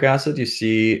metatartaric acid, you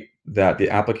see that the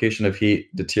application of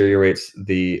heat deteriorates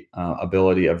the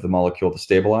ability of the molecule to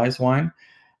stabilize wine.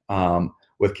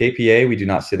 With KPA, we do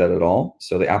not see that at all.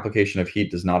 So the application of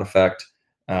heat does not affect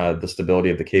the stability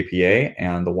of the KPA,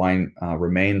 and the wine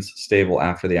remains stable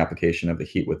after the application of the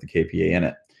heat with the KPA in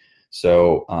it.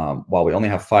 So while we only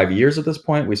have 5 years at this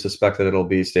point, we suspect that it'll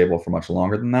be stable for much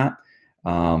longer than that.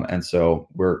 And so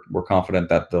we're confident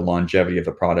that the longevity of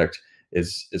the product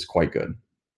is quite good.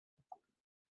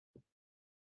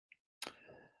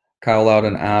 Kyle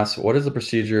Loudon asks, what is the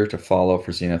procedure to follow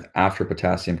for Zenith after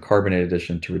potassium carbonate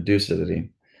addition to reduce acidity?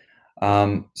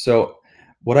 So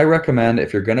what I recommend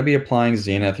if you're going to be applying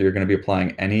Zenith or you're going to be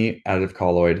applying any additive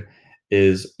colloid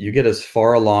is you get as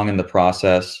far along in the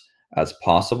process as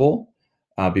possible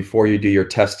before you do your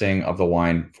testing of the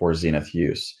wine for Zenith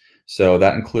use. So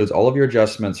that includes all of your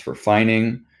adjustments for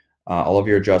fining, all of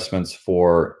your adjustments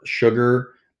for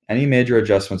sugar, any major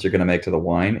adjustments you're going to make to the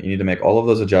wine. You need to make all of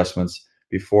those adjustments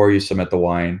before you submit the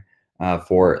wine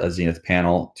for a Zenith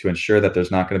panel to ensure that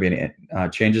there's not going to be any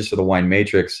changes to the wine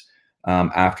matrix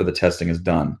after the testing is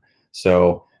done.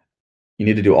 So you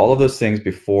need to do all of those things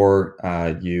before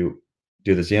you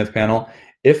do the Zenith panel.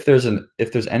 If there's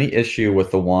any issue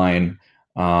with the wine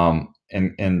and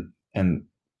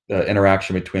the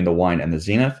interaction between the wine and the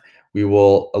Zenith, we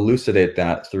will elucidate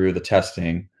that through the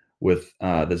testing with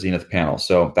the Zenith panel.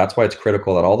 So that's why it's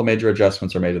critical that all the major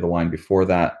adjustments are made to the wine before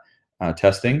that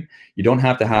testing. You don't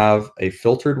have to have a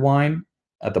filtered wine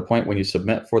at the point when you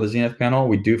submit for the Zenith panel.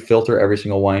 We do filter every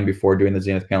single wine before doing the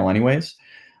Zenith panel anyways.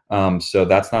 So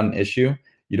that's not an issue.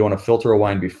 You don't want to filter a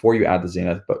wine before you add the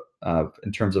Zenith, but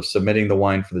in terms of submitting the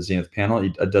wine for the Zenith panel,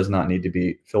 it does not need to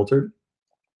be filtered.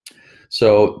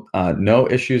 So no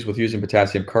issues with using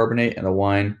potassium carbonate in the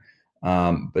wine,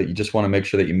 but you just want to make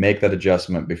sure that you make that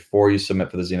adjustment before you submit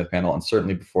for the Zenith panel and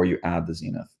certainly before you add the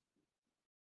Zenith.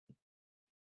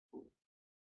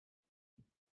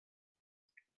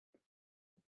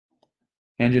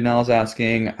 Anjanelle is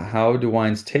asking, how do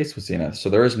wines taste with Zenith? So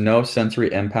there is no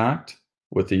sensory impact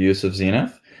with the use of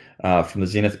Zenith. From the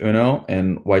Zenith Uno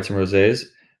and whites and rosés,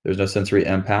 there's no sensory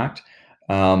impact.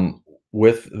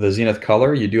 With the Zenith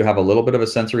Color, you do have a little bit of a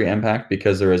sensory impact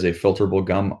because there is a filterable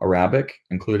gum arabic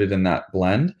included in that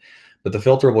blend. But the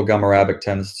filterable gum arabic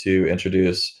tends to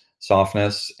introduce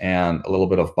softness and a little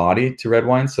bit of body to red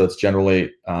wine. So it's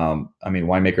generally,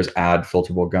 winemakers add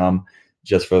filterable gum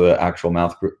just for the actual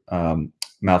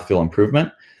mouthfeel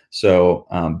improvement. So,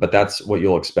 but that's what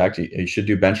you'll expect. You should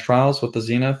do bench trials with the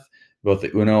Zenith, both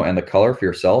the Uno and the Color for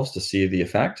yourselves to see the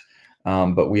effect.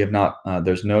 But we have not,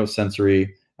 there's no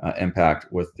sensory impact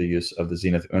with the use of the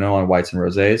Zenith Uno on whites and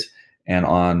rosés. And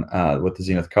on with the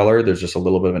Zenith Color, there's just a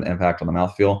little bit of an impact on the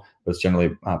mouthfeel, but it's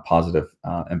generally positive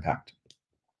impact.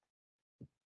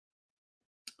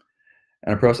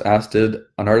 And Apros asked, did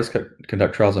Enartis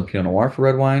conduct trials on Pinot Noir for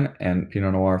red wine and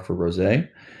Pinot Noir for rosé?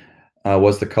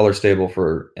 Was the color stable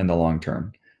for in the long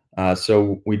term?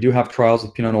 So we do have trials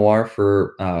with Pinot Noir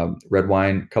for red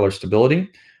wine color stability.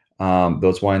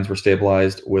 Those wines were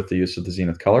stabilized with the use of the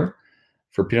Zenith Color.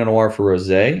 For Pinot Noir for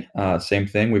rosé, same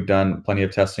thing. We've done plenty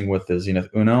of testing with the Zenith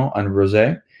Uno on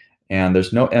rosé, and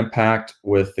there's no impact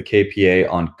with the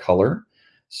KPA on color.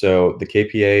 So the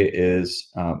KPA is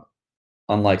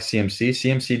unlike CMC.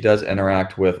 CMC does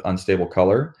interact with unstable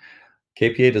color.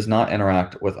 KPA does not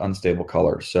interact with unstable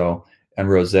color. So in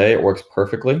rosé, it works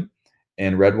perfectly.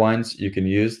 In red wines, you can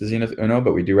use the Zenith Uno,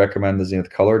 but we do recommend the Zenith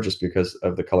Color just because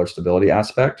of the color stability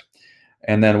aspect.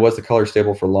 And then was the color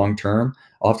stable for long term?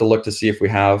 I'll have to look to see if we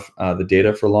have the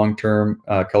data for long-term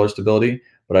color stability,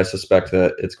 but I suspect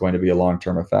that it's going to be a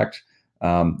long-term effect.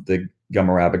 The gum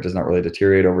arabic does not really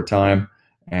deteriorate over time,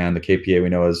 and the KPA we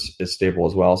know is stable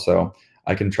as well. So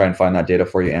I can try and find that data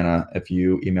for you, Anna. If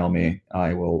you email me,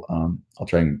 I will. I'll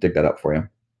try and dig that up for you.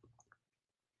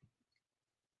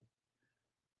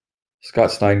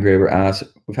 Scott Steingraber asks,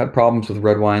 we've had problems with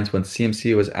red wines when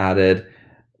CMC was added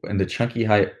into chunky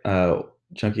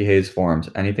haze forms.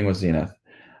 Anything with Zenith?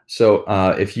 So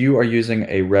if you are using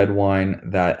a red wine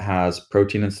that has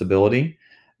protein instability,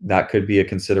 that could be a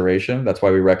consideration. That's why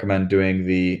we recommend doing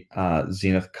the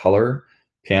Zenith Color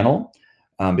panel,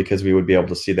 because we would be able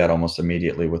to see that almost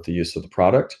immediately with the use of the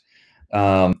product.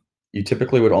 You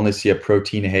typically would only see a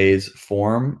protein haze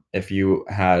form if you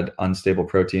had unstable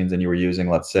proteins and you were using,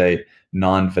 let's say,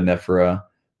 non-vinifera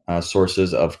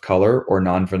sources of color or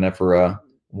non-vinifera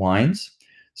wines.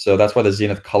 So that's why the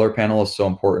Zenith Color panel is so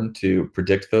important to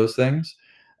predict those things.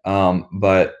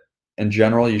 But in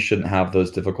general, you shouldn't have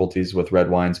those difficulties with red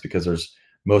wines because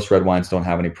most red wines don't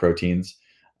have any proteins.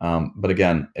 But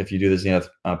again, if you do the Zenith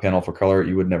panel for color,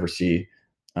 you would never see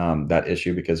that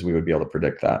issue because we would be able to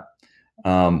predict that.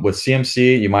 With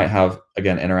CMC, you might have,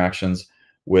 again, interactions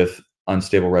with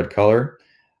unstable red color.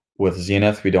 With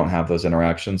Zenith, we don't have those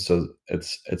interactions, so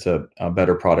it's a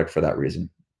better product for that reason.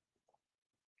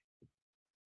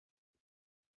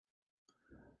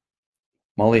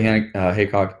 Molly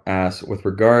Haycock asks, with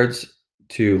regards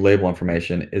to label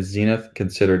information, is Zenith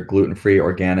considered gluten-free,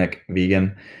 organic,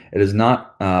 vegan? It is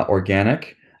not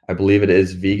organic. I believe it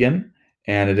is vegan,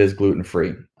 and it is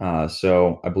gluten-free.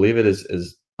 So I believe it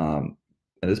is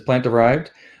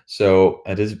plant-derived. So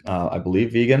it is, I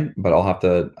believe, vegan, but I'll have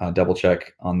to double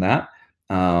check on that.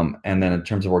 And then in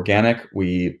terms of organic,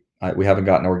 we haven't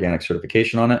gotten organic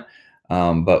certification on it,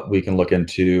 but we can look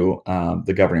into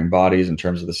the governing bodies in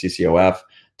terms of the CCOF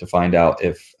to find out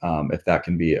if that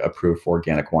can be approved for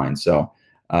organic wine. So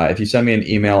if you send me an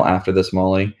email after this,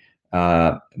 Molly,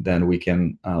 then we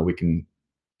can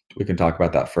talk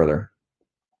about that further.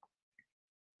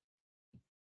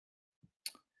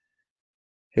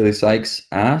 Haley Sykes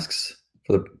asks,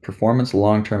 for the performance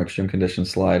long-term extreme conditions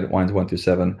slide, wines 1 through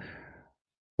 7,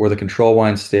 were the control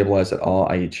wines stabilized at all,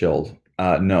 i.e. chilled?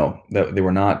 No, they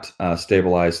were not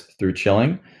stabilized through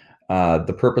chilling.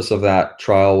 The purpose of that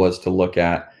trial was to look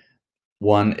at,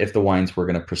 one, if the wines were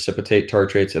going to precipitate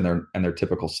tartrates in their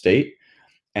typical state,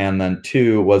 and then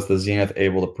two, was the Zenith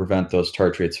able to prevent those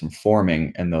tartrates from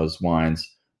forming in those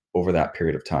wines over that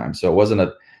period of time. So it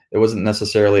wasn't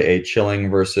necessarily a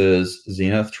chilling versus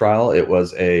Zenith trial. It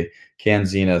was a can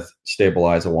Zenith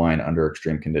stabilize a wine under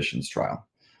extreme conditions trial.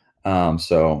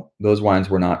 So those wines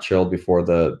were not chilled before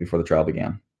the trial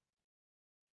began.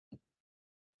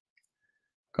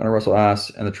 Connor Russell asks,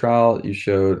 in the trial you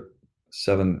showed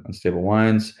 7 unstable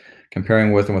wines.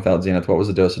 Comparing with and without Zenith, what was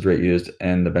the dosage rate used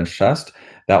in the bench test?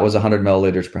 That was 100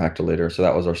 milliliters per hectoliter, so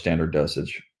that was our standard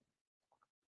dosage.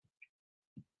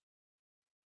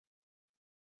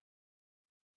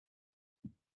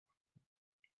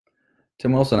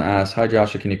 Tim Wilson asks, hi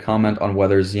Joshua, can you comment on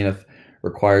whether Zenith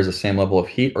requires the same level of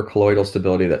heat or colloidal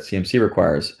stability that CMC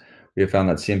requires? We have found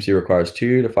that CMC requires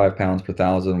 2 to 5 pounds per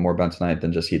thousand more bentonite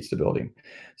than just heat stability.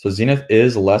 So Zenith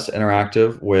is less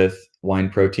interactive with wine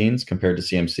proteins compared to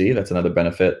CMC. That's another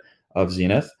benefit of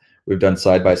Zenith. We've done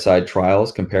side-by-side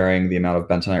trials comparing the amount of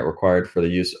bentonite required for the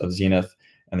use of Zenith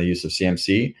and the use of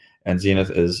CMC. And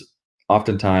Zenith is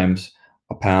oftentimes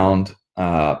a pound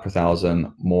per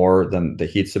thousand more than the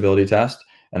heat stability test,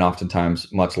 and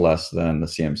oftentimes much less than the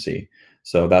CMC.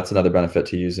 So that's another benefit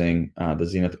to using the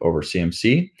Zenith over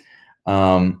CMC.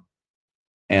 And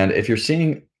if you're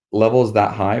seeing levels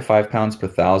that high, 5 pounds per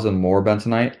thousand more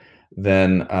bentonite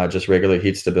than just regular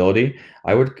heat stability,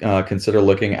 I would consider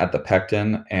looking at the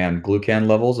pectin and glucan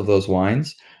levels of those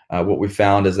wines. What we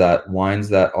found is that wines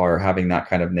that are having that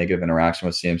kind of negative interaction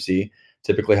with CMC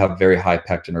typically have very high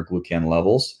pectin or glucan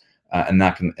levels, and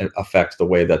that can affect the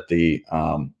way that the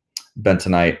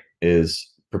bentonite is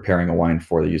preparing a wine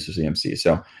for the use of CMC.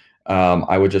 So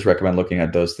I would just recommend looking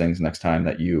at those things next time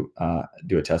that you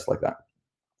do a test like that.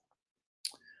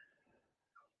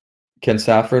 Ken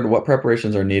Safford, what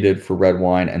preparations are needed for red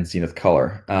wine and Zenith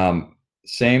color?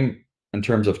 Same in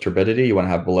terms of turbidity. You want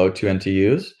to have below 2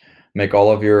 NTUs. Make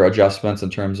all of your adjustments in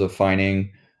terms of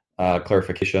fining,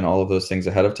 clarification, all of those things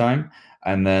ahead of time,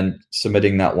 and then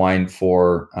submitting that wine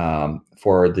for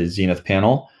the Zenith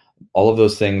panel. All of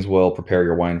those things will prepare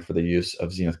your wine for the use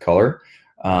of Zenith color.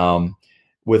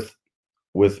 With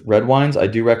red wines, I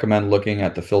do recommend looking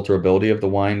at the filterability of the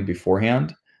wine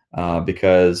beforehand,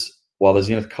 because while the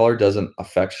Zenith color doesn't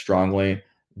affect strongly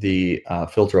the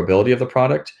filterability of the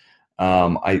product,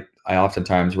 I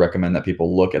oftentimes recommend that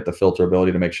people look at the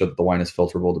filterability to make sure that the wine is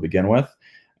filterable to begin with,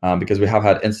 because we have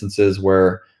had instances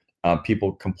where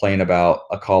people complain about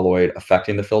a colloid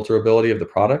affecting the filterability of the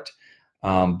product,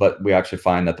 but we actually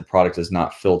find that the product is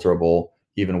not filterable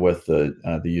even with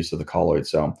the use of the colloid.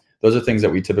 So those are things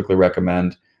that we typically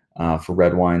recommend for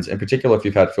red wines. In particular, if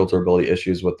you've had filterability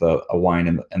issues with a wine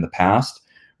in the past,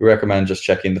 we recommend just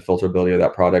checking the filterability of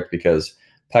that product, because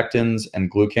pectins and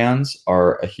glucans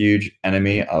are a huge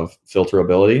enemy of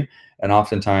filterability, and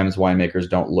oftentimes winemakers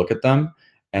don't look at them,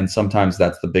 and sometimes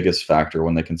that's the biggest factor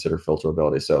when they consider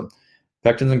filterability. So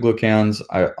pectins and glucans,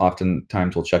 I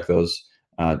oftentimes will check those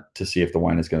to see if the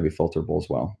wine is going to be filterable as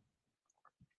well.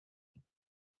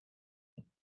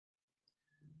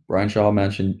 Brian Shaw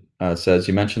says,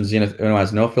 you mentioned Zenith Uno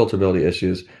has no filterability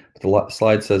issues, but the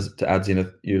slide says to add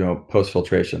Zenith Uno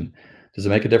post-filtration. Does it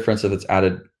make a difference if it's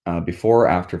added before or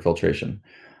after filtration?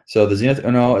 So the Zenith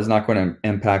Uno is not going to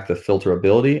impact the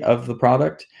filterability of the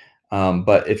product,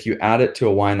 but if you add it to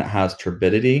a wine that has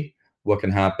turbidity, what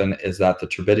can happen is that the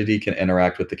turbidity can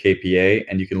interact with the KPA,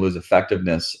 and you can lose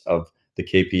effectiveness of the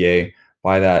KPA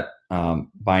by that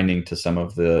binding to some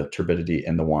of the turbidity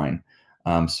in the wine.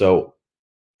 So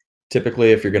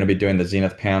typically, if you're going to be doing the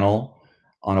Zenith panel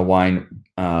on a wine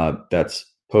that's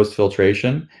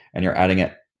post-filtration and you're adding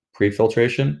it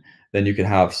pre-filtration, then you could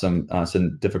have some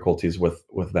difficulties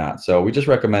with that. So we just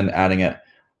recommend adding it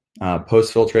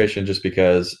post-filtration, just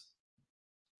because,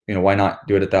 why not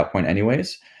do it at that point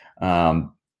anyways?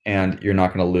 And you're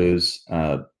not going to lose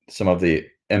some of the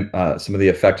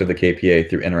effect of the KPA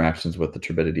through interactions with the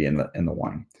turbidity in the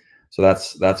wine. So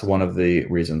that's one of the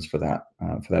reasons for that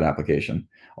application.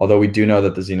 Although we do know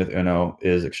that the Zenith Uno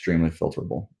is extremely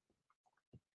filterable.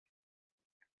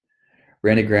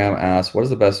 Randy Graham asks, what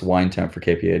is the best wine temp for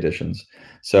KPA additions?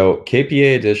 So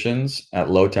KPA additions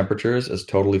at low temperatures is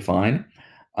totally fine.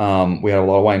 We had a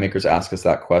lot of winemakers ask us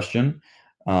that question.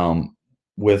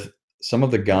 With some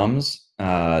of the gums,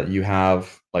 you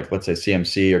have, like, let's say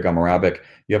CMC or gum arabic,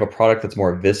 you have a product that's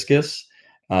more viscous.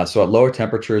 So at lower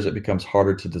temperatures, it becomes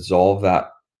harder to dissolve that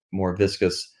more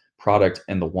viscous product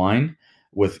in the wine.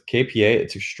 With KPA,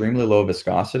 it's extremely low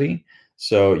viscosity.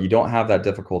 So you don't have that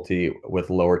difficulty with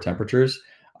lower temperatures.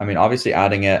 I mean, obviously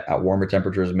adding it at warmer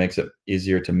temperatures makes it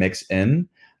easier to mix in,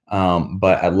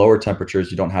 but at lower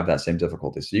temperatures, you don't have that same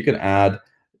difficulty. So you can add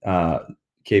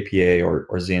KPA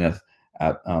or Zenith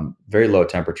at very low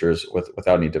temperatures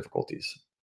without any difficulties.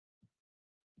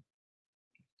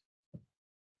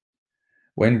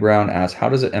 Wayne Brown asks, how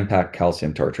does it impact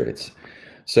calcium tartrates?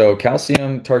 So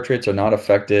calcium tartrates are not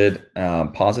affected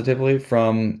positively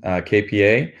from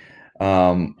KPA.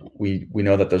 We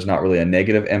know that there's not really a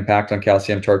negative impact on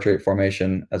calcium tartrate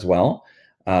formation as well.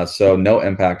 So no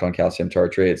impact on calcium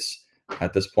tartrates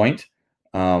at this point.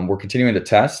 We're continuing to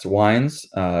test wines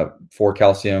for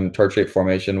calcium tartrate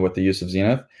formation with the use of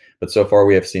Zenith, but so far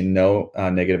we have seen no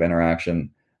negative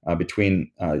interaction between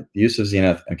the use of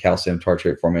Zenith and calcium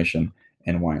tartrate formation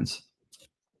in wines.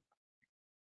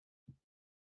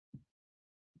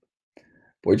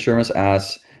 Boyd Shermas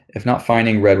asks, if not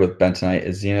finding red with bentonite,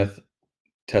 is Zenith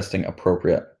testing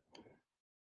appropriate?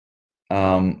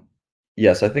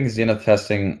 Yes, I think Zenith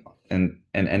testing in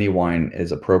any wine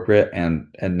is appropriate and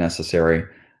necessary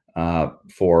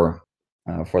for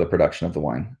the production of the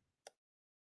wine.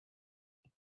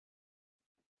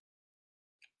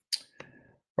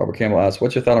 Robert Campbell asks,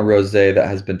 what's your thought on rosé that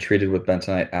has been treated with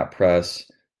bentonite at press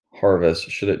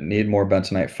harvest? Should it need more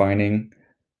bentonite fining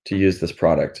to use this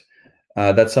product?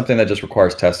 That's something that just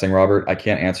requires testing, Robert. I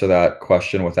can't answer that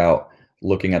question without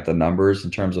looking at the numbers in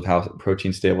terms of how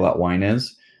protein stable that wine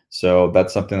is. So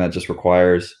that's something that just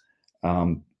requires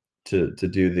to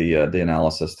do the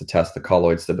analysis to test the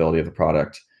colloid stability of the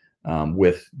product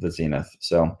with the Zenith.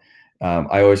 So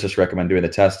I always just recommend doing the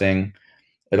testing.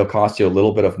 It'll cost you a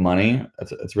little bit of money.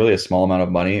 It's really a small amount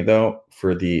of money, though,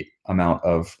 for the amount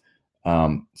of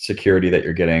security that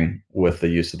you're getting with the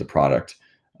use of the product.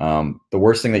 The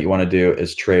worst thing that you want to do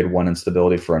is trade one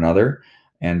instability for another.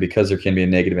 And because there can be a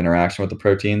negative interaction with the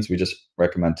proteins, we just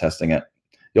recommend testing it.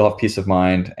 You'll have peace of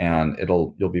mind, and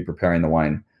you'll be preparing the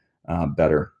wine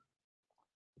better.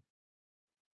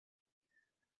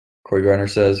 Corey Gardner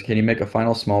says, can you make a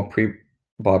final small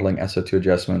pre-bottling SO2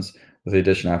 adjustments with the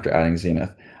addition after adding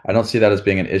Zenith? I don't see that as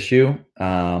being an issue,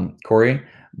 Corey,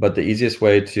 but the easiest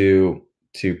way to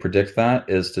predict that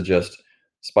is to just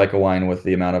spike a wine with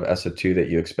the amount of SO2 that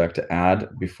you expect to add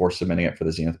before submitting it for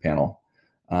the Zenith panel.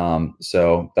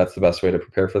 So that's the best way to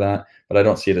prepare for that, but I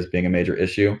don't see it as being a major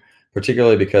issue,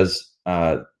 particularly because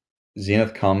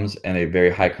Zenith comes in a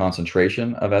very high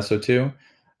concentration of SO2.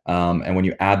 And when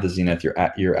you add the Zenith,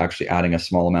 you're actually adding a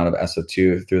small amount of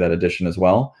SO2 through that addition as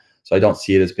well. So I don't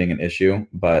see it as being an issue,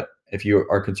 but if you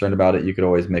are concerned about it, you could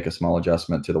always make a small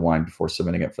adjustment to the wine before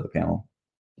submitting it for the panel.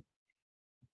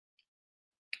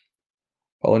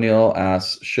 Paul O'Neill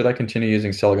asks, should I continue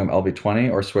using Celigum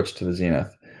LB20 or switch to the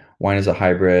Zenith? Wine is a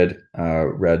hybrid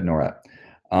red Noret.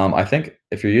 I think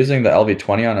if you're using the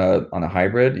LV20 on a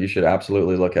hybrid, you should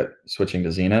absolutely look at switching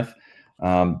to Zenith,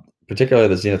 particularly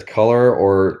the Zenith Color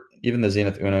or even the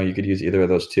Zenith Uno. You could use either of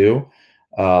those two.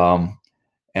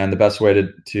 And the best way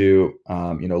to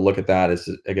look at that is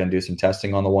to, again, do some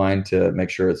testing on the wine to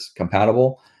make sure it's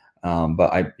compatible.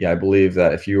 But I believe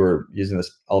that if you were using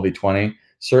this LV20,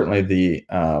 certainly the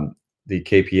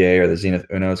KPA or the Zenith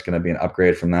Uno is going to be an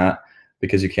upgrade from that,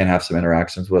 because you can have some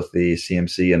interactions with the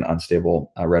CMC and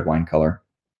unstable red wine color.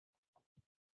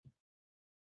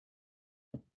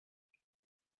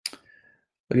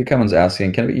 Lucky Cummins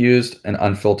asking, can it be used in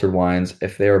unfiltered wines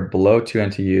if they are below 2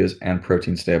 NTUs and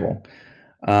protein stable?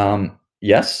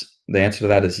 Yes, the answer to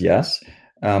that is yes.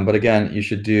 But again, you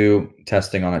should do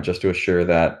testing on it just to assure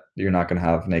that you're not going to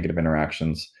have negative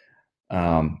interactions.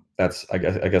 I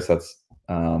guess that's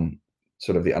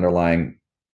sort of the underlying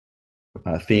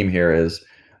theme here is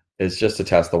just to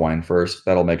test the wine first.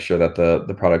 That'll make sure that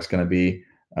the product's going to be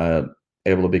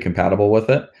able to be compatible with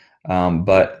it.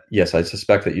 But yes, I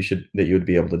suspect that you would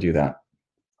be able to do that.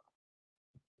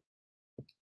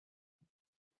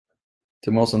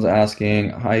 Tim Wilson's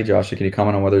asking, hi Josh, can you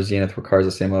comment on whether Zenith requires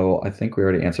the same level? I think we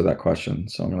already answered that question,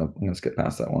 so I'm gonna skip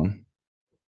past that one.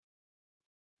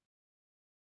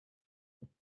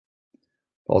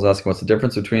 Paul's asking, what's the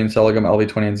difference between Celigum,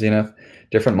 LV20, and Zenith?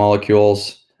 Different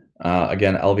molecules.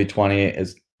 Again, LV20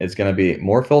 is going to be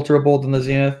more filterable than the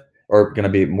Zenith, or going to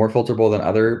be more filterable than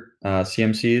other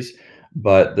CMCs,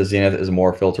 but the Zenith is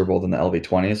more filterable than the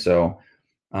LV20. So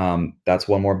that's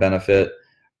one more benefit.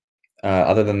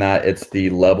 Other than that, it's the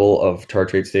level of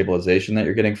tartrate stabilization that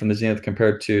you're getting from the Zenith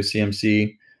compared to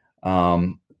CMC.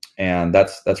 And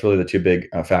that's really the two big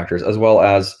factors, as well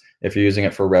as if you're using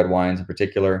it for red wines in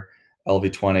particular,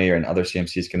 LV20 and other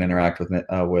CMCs can interact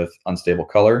with unstable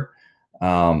color.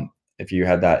 If you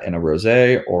had that in a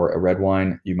rosé or a red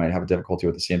wine, you might have a difficulty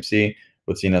with the CMC.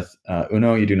 With Zenith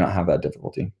Uno, you do not have that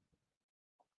difficulty.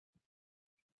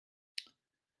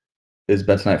 Is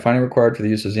bentonite fining required for the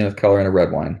use of Zenith color in a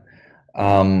red wine?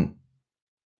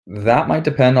 That might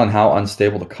depend on how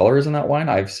unstable the color is in that wine.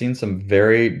 I've seen some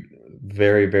very,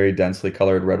 very, very densely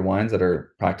colored red wines that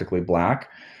are practically black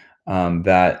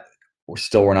that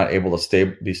still were not able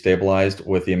to be stabilized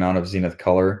with the amount of Zenith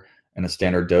color and a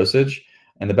standard dosage.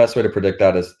 And the best way to predict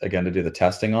that is, again, to do the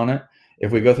testing on it.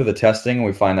 If we go through the testing and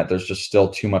we find that there's just still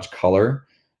too much color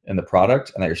in the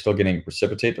product and that you're still getting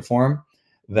precipitate to form,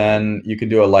 then you can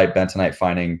do a light bentonite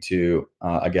fining to,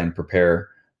 again, prepare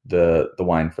the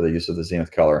wine for the use of the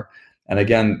Zenith color. And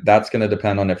again, that's going to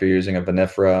depend on if you're using a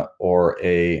vinifera or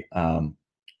a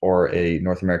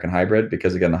North American hybrid,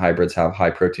 because again, the hybrids have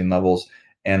high protein levels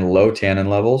and low tannin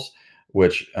levels,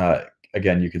 which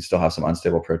again, you can still have some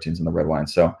unstable proteins in the red wine.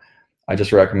 So I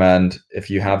just recommend, if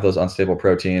you have those unstable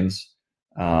proteins,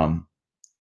 do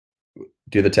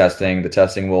the testing. The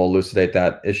testing will elucidate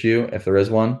that issue if there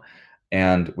is one,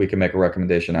 and we can make a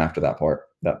recommendation after that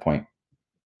point.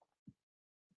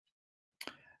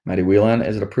 Maddie Whelan,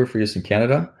 is it approved for use in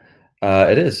Canada?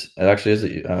 It is. It actually is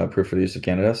approved for the use in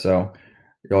Canada, so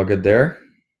you're all good there.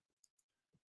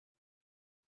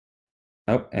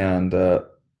 Oh, and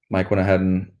Mike went ahead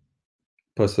and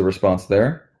posted the response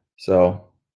there. So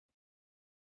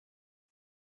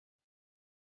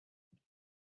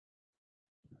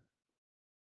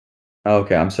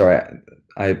okay, I'm sorry.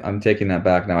 I'm taking that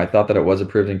back now. I thought that it was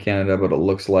approved in Canada, but it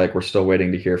looks like we're still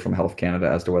waiting to hear from Health Canada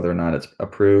as to whether or not it's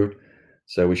approved.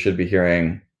 So we should be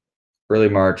hearing early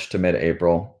March to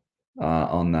mid-April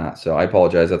on that. So I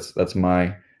apologize. That's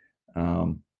my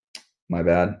my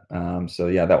bad. So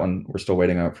yeah, that one we're still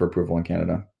waiting out for approval in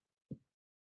Canada.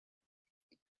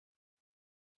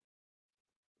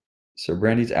 So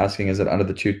Brandy's asking, is it under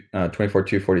the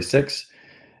 24,246?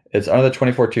 It's under the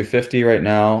 24,250 right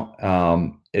now.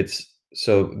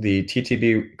 So the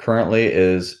TTB currently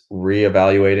is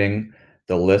reevaluating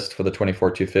the list for the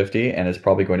 24,250 and is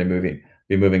probably going to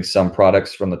be moving some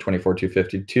products from the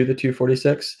 24,250 to the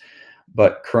 246.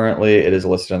 But currently it is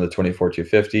listed on the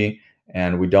 24,250,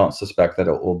 and we don't suspect that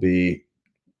it will be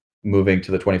moving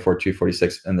to the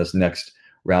 24,246 in this next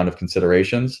round of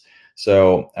considerations.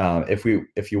 So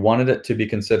if you wanted it to be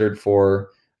considered for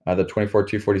the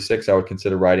 24,246, I would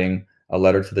consider writing a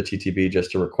letter to the TTB just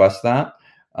to request that.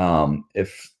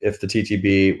 If the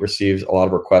TTB receives a lot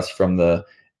of requests from the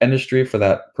industry for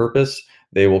that purpose,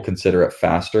 they will consider it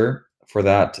faster for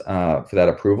that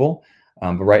approval.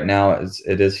 But right now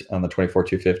it is on the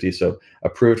 24,250, so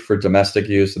approved for domestic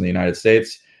use in the United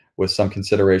States, with some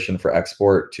consideration for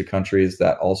export to countries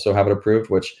that also have it approved,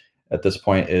 which at this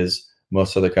point is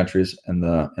most other countries in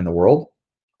the world,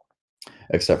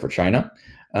 except for China.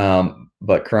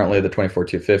 But currently the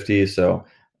 24,250, so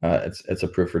it's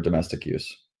approved for domestic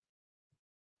use.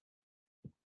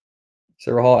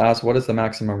 Sarah Hall asks, what is the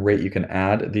maximum rate you can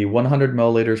add? The 100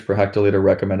 milliliters per hectoliter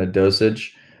recommended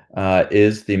dosage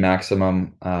is the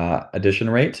maximum addition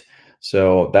rate.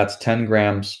 So that's 10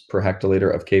 grams per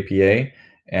hectoliter of KPA,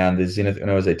 and the Zenith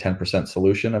Uno is a 10%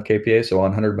 solution of KPA. So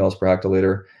 100 mils per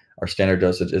hectoliter, our standard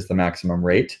dosage, is the maximum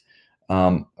rate.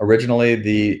 Originally,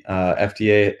 the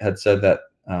FDA had said that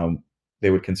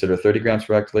they would consider 30 grams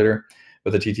per hectoliter,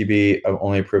 but the TTB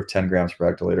only approved 10 grams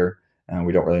per hectoliter, and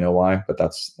we don't really know why, but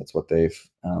that's what they've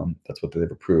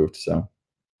approved. So,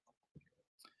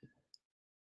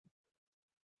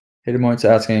 Hey Des Moines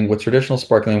asking, with traditional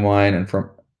sparkling wine and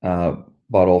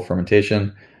bottle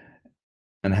fermentation,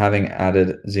 and having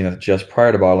added Zenith just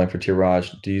prior to bottling for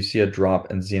tirage, do you see a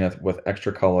drop in Zenith with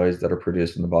extra colloids that are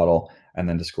produced in the bottle and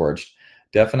then disgorged?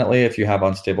 Definitely, if you have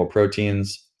unstable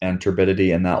proteins and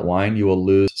turbidity in that wine, you will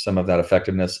lose some of that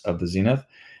effectiveness of the Zenith.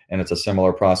 And it's a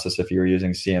similar process if you're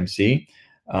using CMC.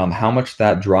 How much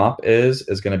that drop is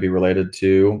going to be related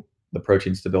to the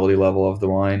protein stability level of the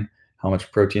wine, how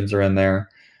much proteins are in there,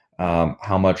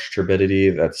 how much turbidity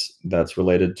that's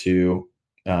related to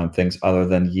things other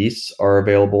than yeasts are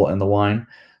available in the wine.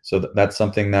 So that's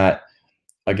something that,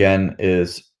 again,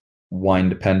 is wine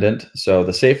dependent. So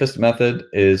the safest method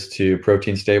is to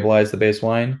protein stabilize the base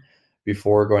wine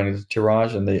before going into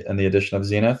tirage and the addition of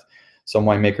Zenith. Some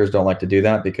winemakers don't like to do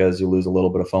that because you lose a little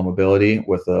bit of foamability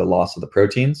with the loss of the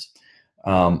proteins.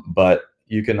 But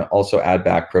you can also add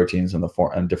back proteins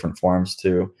in different forms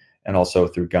too, and also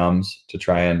through gums to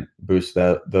try and boost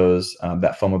that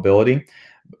foamability.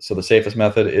 So the safest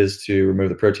method is to remove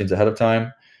the proteins ahead of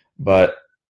time, but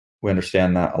we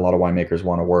understand that a lot of winemakers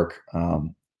want to work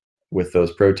with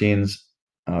those proteins,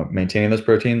 maintaining those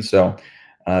proteins. So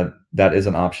that is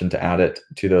an option to add it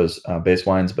to those base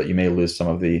wines, but you may lose some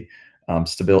of the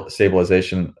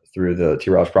stabilization through the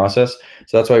tirage process.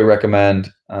 So that's why we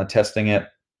recommend testing it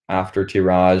after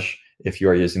tirage if you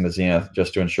are using the Zenith,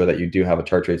 just to ensure that you do have a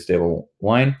tartrate stable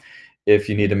wine. If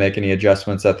you need to make any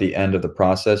adjustments at the end of the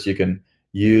process, you can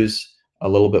use a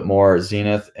little bit more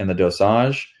Zenith in the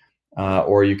dosage,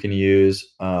 or you can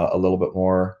use a little bit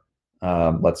more,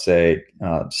 let's say,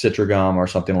 citrogum or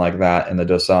something like that in the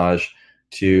dosage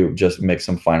to just make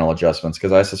some final adjustments,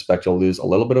 because I suspect you'll lose a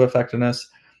little bit of effectiveness,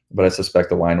 but I suspect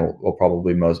the wine will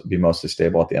probably be mostly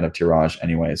stable at the end of tirage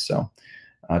anyways. So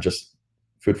just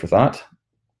food for thought.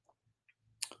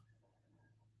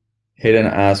 Hayden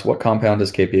asks, what compound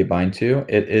does KPA bind to?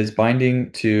 It is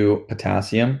binding to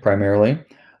potassium primarily.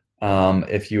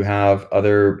 If you have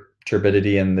other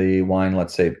turbidity in the wine,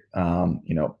 let's say,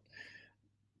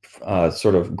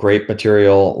 sort of grape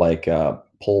material like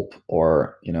pulp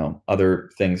or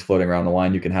other things floating around the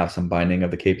wine, you can have some binding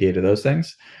of the KPA to those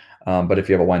things. But if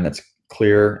you have a wine that's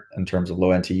clear in terms of low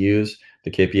NTUs, the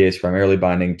KPA is primarily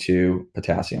binding to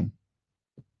potassium.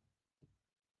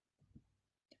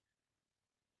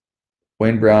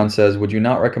 Wayne Brown says, would you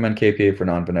not recommend KPA for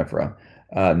non-vinifera?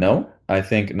 No, I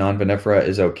think non-vinifera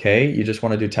is okay. You just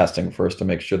want to do testing first to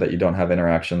make sure that you don't have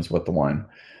interactions with the wine.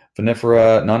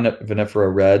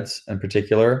 Non-vinifera reds in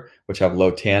particular, which have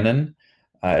low tannin,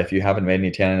 if you haven't made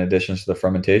any tannin additions to the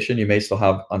fermentation, you may still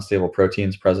have unstable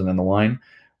proteins present in the wine,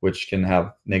 which can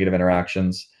have negative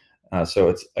interactions. So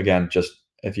it's, again, just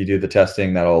if you do the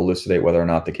testing, that'll elucidate whether or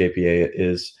not the KPA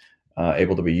is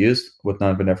able to be used with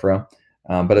non-vinifera.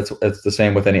 But it's the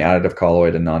same with any additive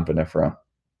colloid and non-vinifera.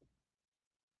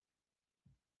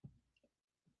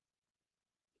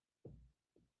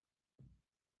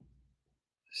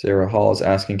 Sarah Hall is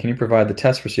asking, can you provide the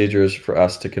test procedures for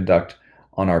us to conduct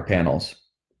on our panels?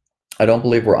 I don't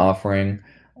believe we're offering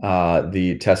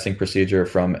the testing procedure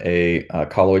from a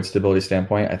colloid stability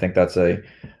standpoint. I think that's a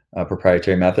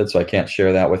proprietary method, so I can't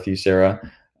share that with you, Sarah.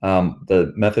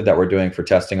 The method that we're doing for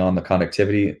testing on the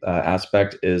conductivity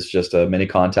aspect is just a mini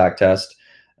contact test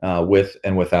with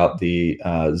and without the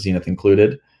Zenith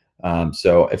included.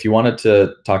 So if you wanted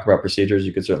to talk about procedures,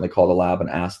 you could certainly call the lab and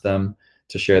ask them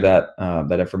to share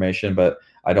that information, but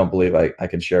I don't believe I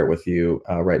can share it with you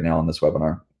right now on this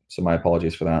webinar. So my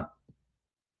apologies for that.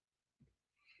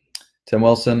 Tim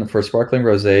Wilson, for sparkling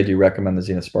rosé, do you recommend the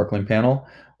Zenith sparkling panel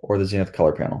or the Zenith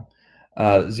color panel?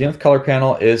 Zenith color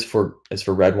panel is for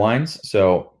red wines.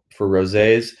 So for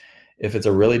rosés, if it's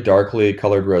a really darkly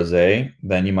colored rosé,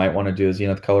 then you might want to do a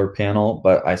Zenith color panel.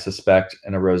 But I suspect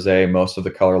in a rosé, most of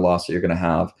the color loss that you're going to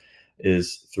have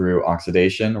is through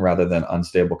oxidation rather than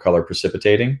unstable color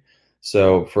precipitating.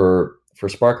 So for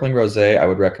sparkling rosé, I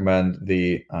would recommend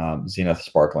the Zenith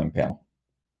sparkling panel.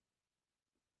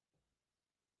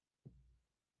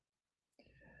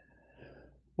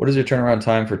 What is your turnaround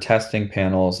time for testing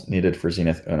panels needed for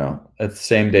Zenith Uno? It's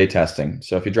same day testing.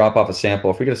 So if you drop off a sample,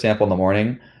 if we get a sample in the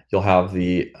morning, you'll have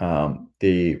the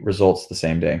results the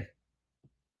same day.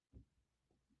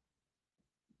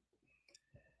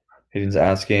 Hayden's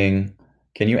asking,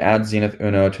 can you add Zenith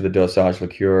Uno to the dosage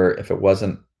liqueur if it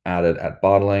wasn't added at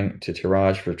bottling to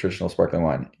tirage for traditional sparkling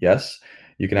wine? Yes,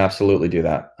 you can absolutely do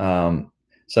that.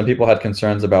 Some people had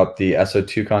concerns about the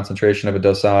SO2 concentration of a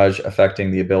dosage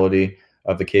affecting the ability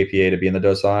of the KPA to be in the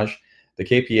dosage. The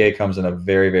KPA comes in a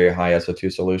very, very high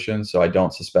SO2 solution, so I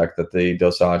don't suspect that the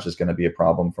dosage is going to be a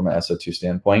problem from an SO2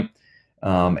 standpoint.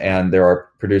 And there are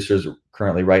producers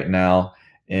currently right now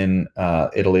in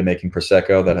Italy making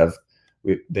Prosecco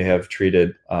that have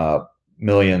treated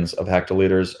millions of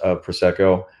hectoliters of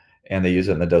Prosecco, and they use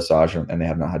it in the dosage, and they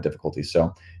have not had difficulties.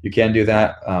 So you can do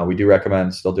that. We do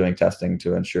recommend still doing testing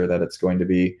to ensure that it's going to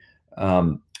be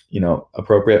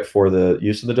appropriate for the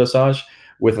use of the dosage.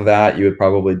 With that, you would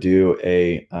probably do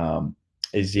a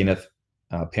Zenith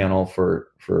panel for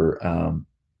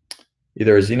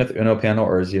either a Zenith Uno panel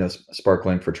or a Zenith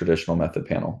Sparkling for traditional method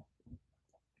panel.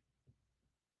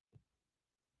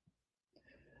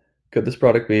 Could this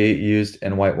product be used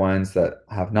in white wines that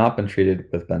have not been treated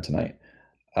with bentonite?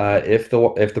 If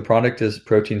the product is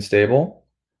protein stable,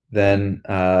 then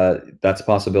that's a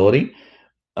possibility.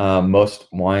 Most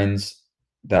wines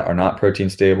that are not protein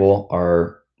stable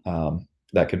are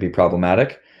that could be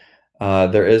problematic.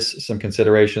 There is some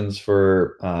considerations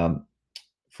for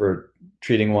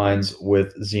treating wines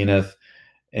with Zenith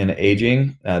in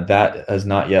aging. That has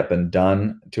not yet been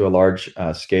done to a large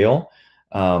scale.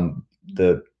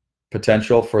 The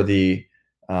potential for the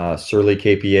Surly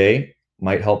KPA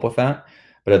might help with that,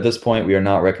 but at this point, we are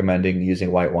not recommending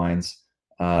using white wines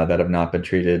that have not been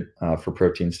treated for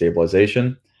protein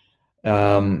stabilization.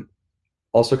 Um,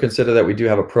 Also consider that we do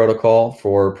have a protocol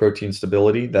for protein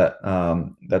stability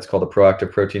that's called a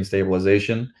proactive protein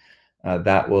stabilization.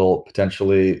 That will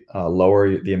potentially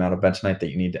lower the amount of bentonite that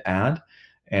you need to add.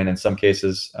 And in some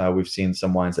cases, we've seen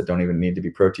some wines that don't even need to be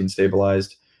protein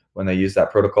stabilized when they use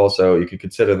that protocol. So you can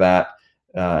consider that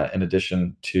in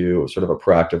addition to sort of a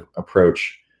proactive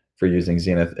approach for using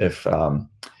Zenith. If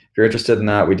you're interested in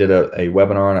that, we did a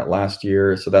webinar on it last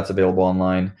year, so that's available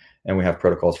online, and we have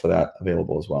protocols for that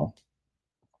available as well.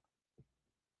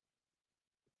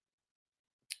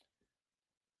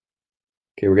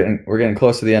 Okay, we're getting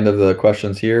close to the end of the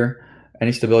questions here.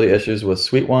 Any stability issues with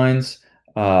sweet wines?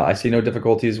 I see no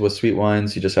difficulties with sweet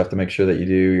wines. You just have to make sure that you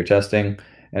do your testing.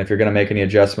 And if you're going to make any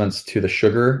adjustments to the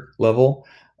sugar level,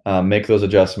 make those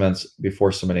adjustments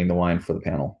before submitting the wine for the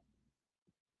panel.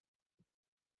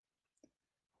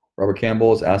 Robert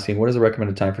Campbell is asking, what is the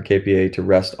recommended time for KPA to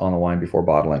rest on the wine before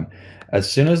bottling?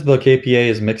 As soon as the KPA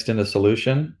is mixed into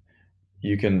solution,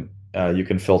 you can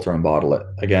filter and bottle it.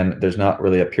 Again, there's not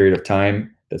really a period of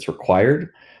time that's required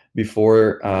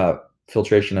before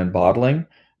filtration and bottling,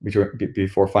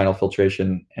 before final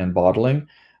filtration and bottling.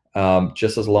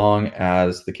 Just as long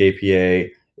as the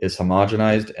KPA is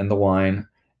homogenized in the wine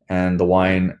and the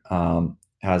wine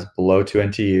has below 2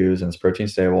 NTUs and it's protein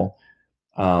stable,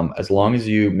 as long as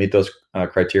you meet those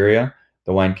criteria,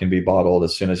 the wine can be bottled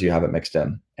as soon as you have it mixed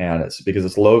in. And it's because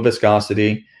it's low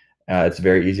viscosity. It's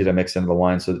very easy to mix into the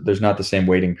wine, so there's not the same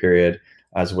waiting period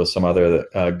as with some other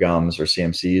gums or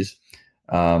CMCs.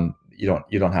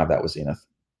 You don't have that with Zenith.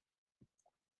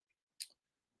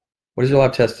 What is your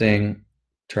lab testing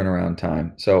turnaround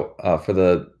time? So for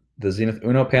the Zenith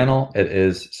Uno panel, it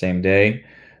is same day.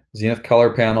 Zenith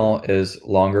Color panel is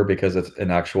longer because it's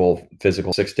an actual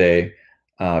physical 6-day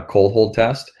cold hold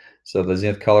test. So the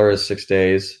Zenith Color is 6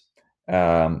 days.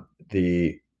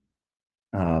 The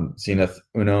Zenith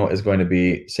Uno is going to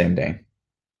be same day.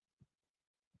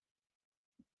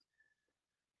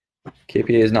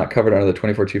 KPA is not covered under the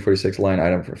 24246 line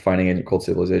item for finding agent cold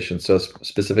stabilization. So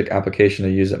specific application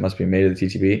to use it must be made to the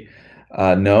TTB.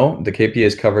 No, the KPA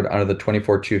is covered under the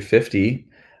 24250,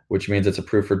 which means it's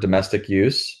approved for domestic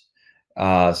use.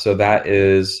 So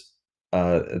that's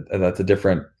a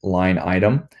different line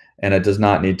item, and it does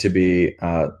not need to be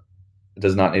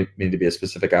need to be a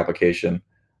specific application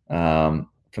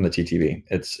from the TTB.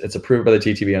 It's approved by the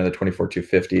TTB under the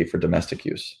 24250 for domestic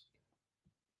use.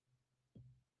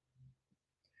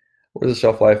 What is the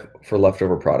shelf life for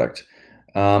leftover product?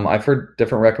 I've heard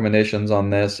different recommendations on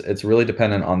this. It's really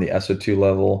dependent on the SO2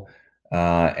 level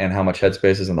and how much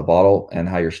headspace is in the bottle and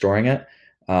how you're storing it.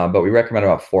 But we recommend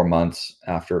about 4 months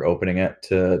after opening it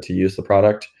to use the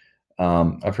product.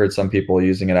 I've heard some people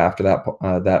using it after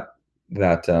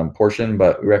that portion,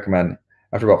 but we recommend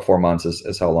after about 4 months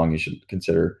is how long you should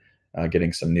consider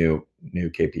getting some new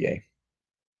KPA.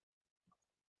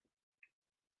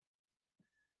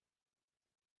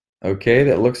 Okay,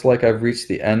 that looks like I've reached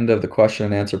the end of the question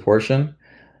and answer portion.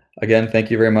 Again, thank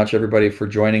you very much, everybody, for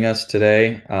joining us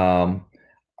today.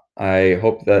 I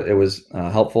hope that it was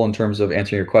helpful in terms of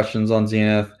answering your questions on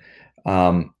Zenith.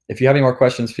 If you have any more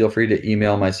questions, feel free to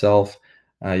email myself.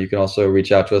 You can also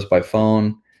reach out to us by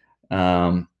phone.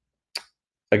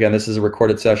 Again, this is a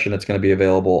recorded session. It's going to be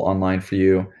available online for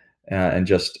you in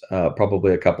just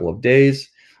probably a couple of days.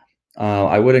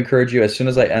 I would encourage you, as soon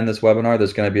as I end this webinar,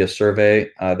 there's going to be a survey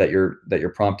that you're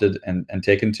prompted and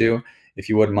taken to. If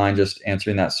you wouldn't mind just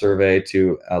answering that survey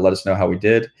to let us know how we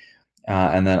did.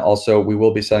 And then also we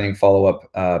will be sending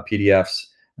follow-up PDFs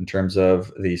in terms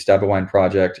of the Stab Wine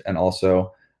project and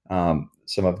also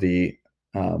some of the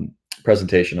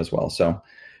presentation as well. So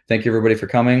thank you everybody for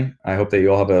coming. I hope that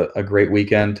you all have a great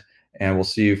weekend, and we'll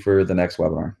see you for the next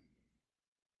webinar.